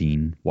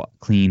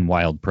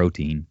wild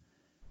protein.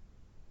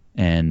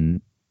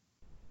 And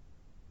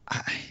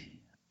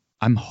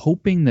I'm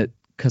hoping that,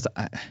 because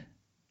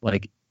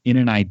in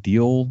an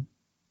ideal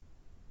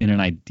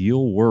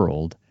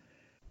world,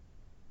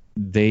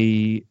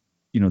 they,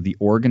 the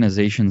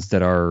organizations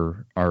that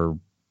are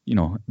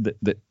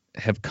that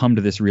have come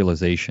to this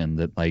realization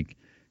that, like,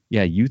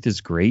 yeah, youth is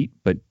great,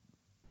 but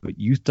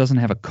youth doesn't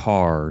have a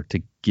car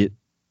to get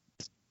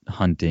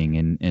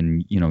hunting,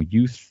 and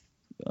youth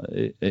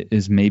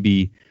is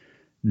maybe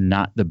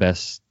not the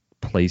best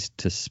place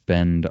to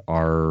spend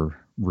our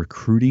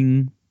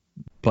recruiting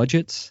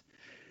budgets,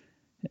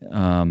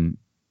 and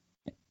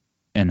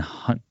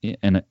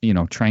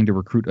trying to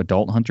recruit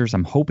adult hunters.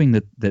 I'm hoping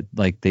that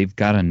like they've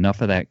got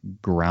enough of that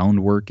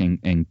groundwork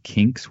and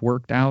kinks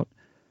worked out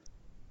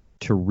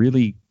to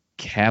really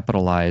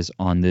capitalize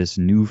on this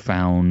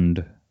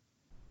newfound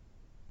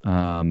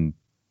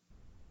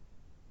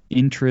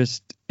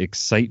interest,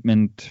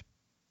 excitement,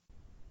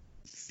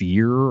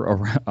 fear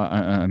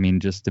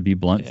around, just to be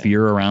blunt,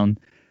 fear around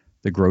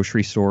the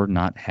grocery store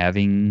not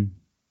having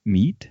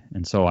meat.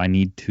 And so I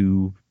need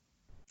to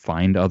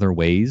find other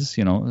ways.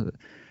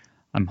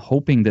 I'm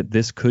hoping that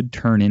this could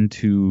turn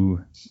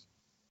into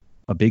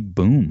a big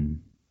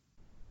boom,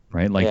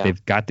 right? Like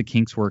they've got the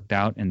kinks worked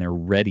out and they're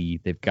ready.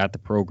 They've got the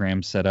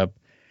program set up.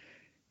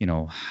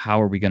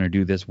 How are we going to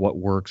do this? What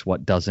works?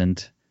 What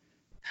doesn't?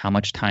 How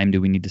much time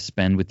do we need to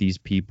spend with these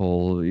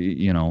people?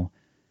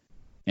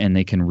 And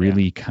they can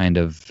really kind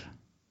of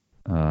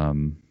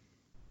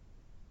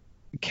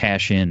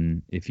cash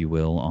in, if you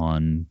will,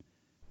 on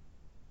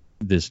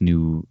this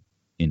new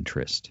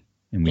interest,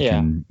 and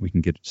we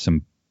can get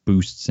some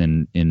boosts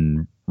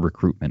in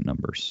recruitment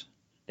numbers.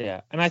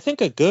 Yeah, and I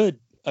think a good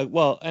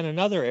and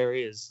another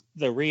area is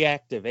the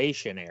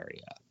reactivation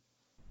area.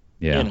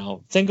 Yeah,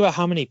 think about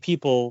how many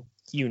people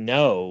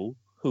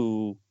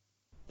who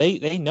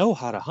they know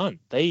how to hunt.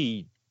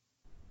 They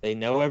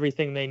know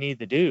everything they need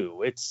to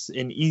do. It's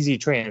an easy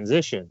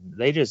transition.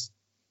 They just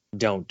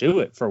don't do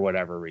it for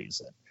whatever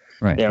reason.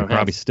 Right. They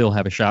probably still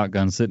have a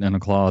shotgun sitting in a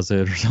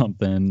closet or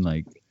something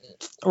like.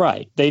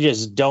 Right. They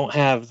just don't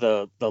have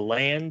the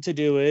land to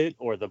do it,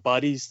 or the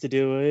buddies to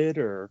do it,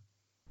 or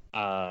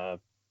and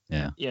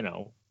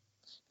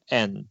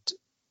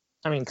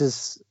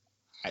because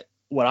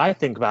what I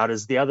think about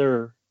is the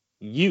other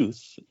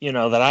youth,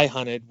 that I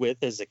hunted with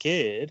as a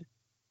kid,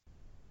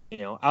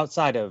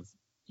 outside of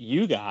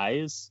you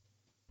guys,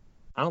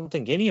 I don't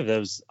think any of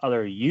those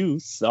other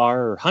youths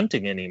are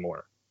hunting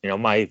anymore.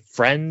 My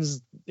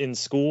friends in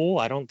school,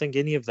 I don't think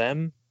any of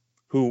them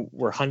who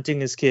were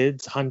hunting as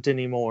kids hunt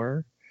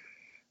anymore.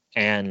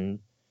 And,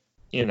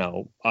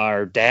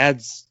 our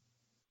dad's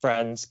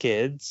friends'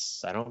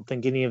 kids, I don't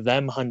think any of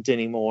them hunt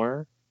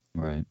anymore.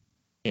 Right.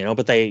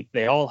 But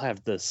they all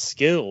have the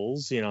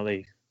skills,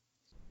 they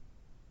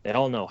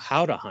all know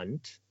how to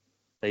hunt.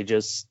 They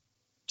just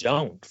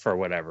don't for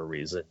whatever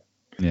reason.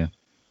 Yeah.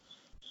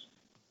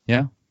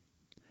 Yeah.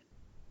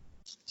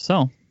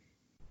 So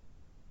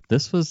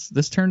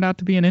this turned out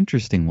to be an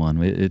interesting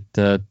one.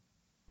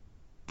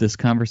 This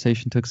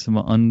conversation took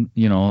some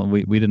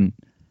we didn't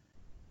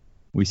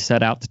we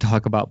set out to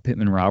talk about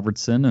Pittman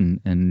Robertson,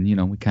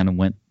 and we kind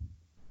of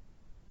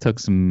took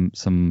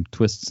some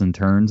twists and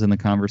turns in the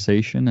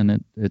conversation,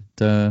 and it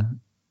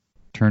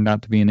turned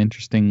out to be an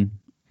interesting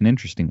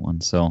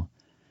one. So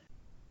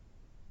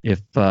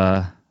if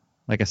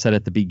like I said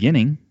at the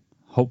beginning,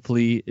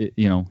 hopefully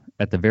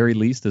at the very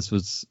least this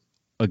was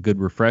a good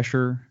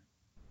refresher.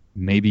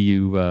 Maybe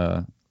you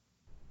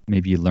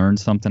learned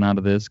something out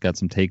of this, got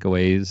some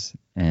takeaways,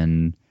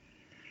 and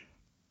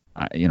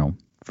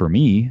for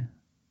me, it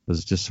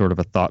was just sort of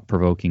a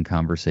thought-provoking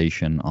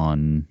conversation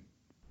on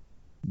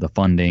the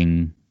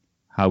funding,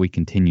 how we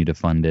continue to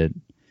fund it,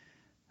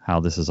 how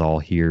this is all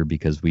here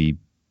because we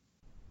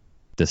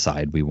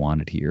decide we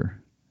want it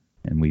here,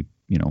 and we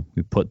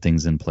put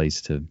things in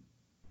place to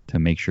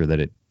make sure that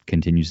it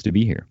continues to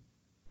be here.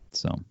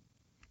 So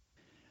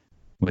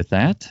with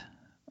that,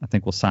 I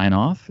think we'll sign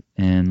off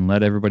and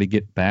let everybody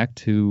get back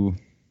to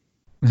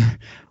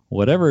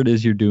whatever it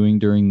is you're doing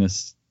during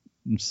this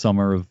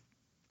summer of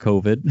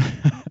COVID.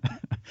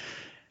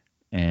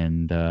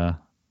 And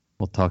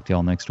we'll talk to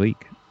y'all next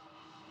week.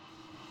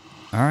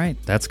 All right,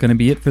 that's going to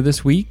be it for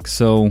this week.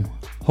 So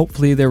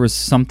hopefully there was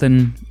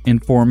something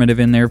informative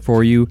in there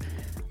for you.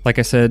 Like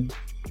I said,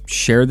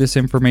 share this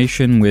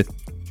information with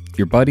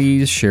your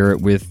buddies, share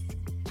it with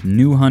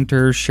new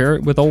hunters, share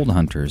it with old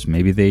hunters.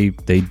 Maybe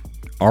they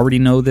already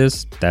know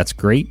this, that's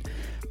great,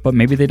 but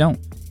maybe they don't.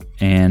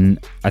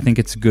 And I think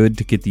it's good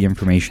to get the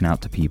information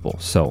out to people.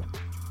 So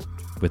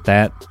with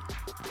that,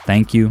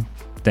 thank you.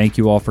 Thank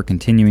you all for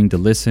continuing to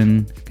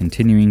listen,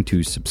 continuing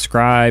to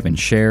subscribe and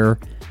share.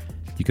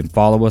 You can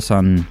follow us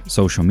on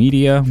social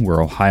media.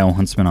 We're Ohio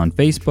Huntsman on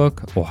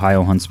Facebook,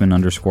 Ohio Huntsman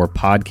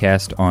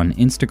 _podcast on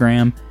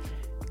Instagram.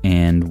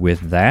 And with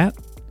that,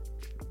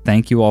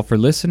 thank you all for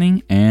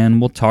listening, and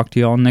we'll talk to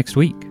you all next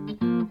week.